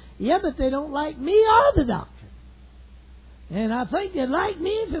doctrine. Yeah, but they don't like me or the doctrine. And I think they'd like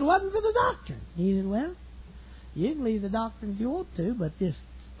me if it wasn't for the doctrine. He said, well, you can leave the doctrine if you want to, but just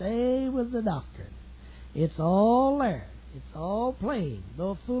stay with the doctrine. It's all there. It's all plain.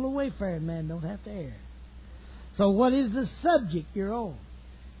 Though a fool or wayfaring man don't have to err. So what is the subject you're on?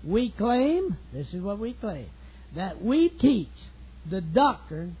 We claim, this is what we claim, that we teach the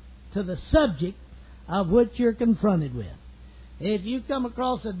doctrine to the subject of which you're confronted with. If you come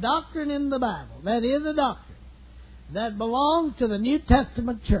across a doctrine in the Bible, that is a doctrine, that belongs to the New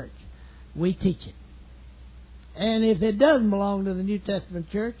Testament church, we teach it. And if it doesn't belong to the New Testament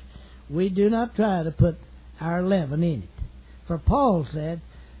church, we do not try to put our leaven in it. For Paul said,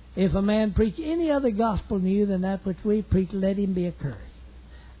 if a man preach any other gospel new than that which we preach, let him be accursed.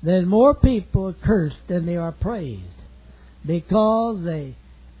 There's more people accursed than they are praised, because they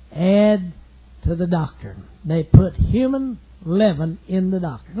add to the doctrine. They put human leaven in the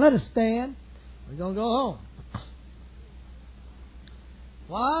doctrine. Let us stand. We're going to go home.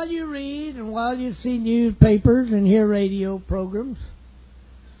 While you read and while you see newspapers and hear radio programs,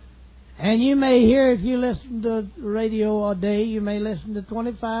 and you may hear, if you listen to radio all day, you may listen to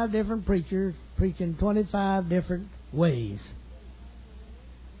 25 different preachers preaching 25 different ways.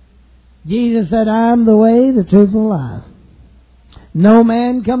 Jesus said, I am the way, the truth, and the life. No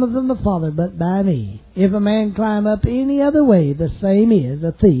man cometh unto the Father but by me. If a man climb up any other way, the same is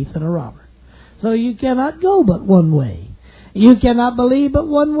a thief and a robber. So you cannot go but one way. You cannot believe but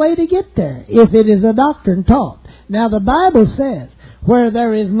one way to get there, if it is a doctrine taught. Now the Bible says, where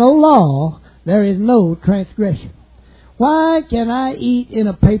there is no law, there is no transgression. Why can I eat in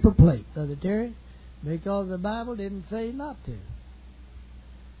a paper plate, Brother Terry? Because the Bible didn't say not to.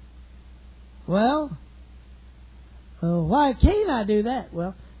 Well, why can't I do that?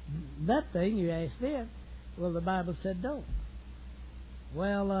 Well, that thing you asked then, well, the Bible said don't.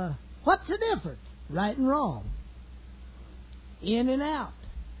 Well, what's the difference? Right and wrong. In and out.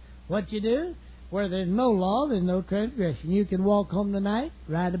 What you do? Where there's no law, there's no transgression. You can walk home tonight,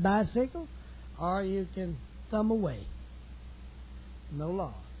 ride a bicycle, or you can thumb away. No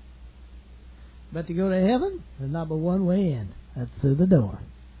law. But to go to heaven, there's not but one way in. That's through the door.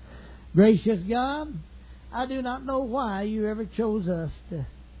 Gracious God, I do not know why you ever chose us to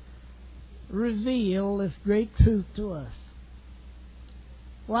reveal this great truth to us.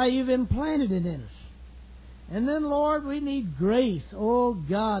 Why you've implanted it in us. And then, Lord, we need grace, oh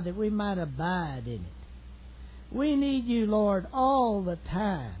God, that we might abide in it. We need you, Lord, all the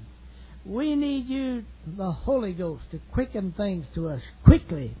time. We need you, the Holy Ghost, to quicken things to us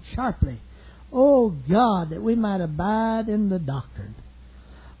quickly, sharply. Oh God, that we might abide in the doctrine.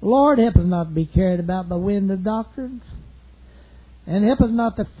 Lord, help us not to be carried about by wind of doctrines. And help us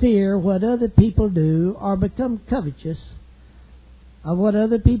not to fear what other people do or become covetous of what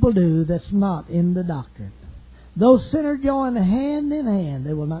other people do that's not in the doctrine. Those sinners join hand in hand,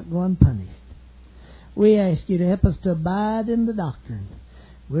 they will not go unpunished. We ask you to help us to abide in the doctrine.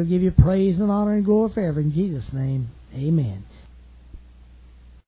 We'll give you praise and honor and glory forever. In Jesus' name, amen.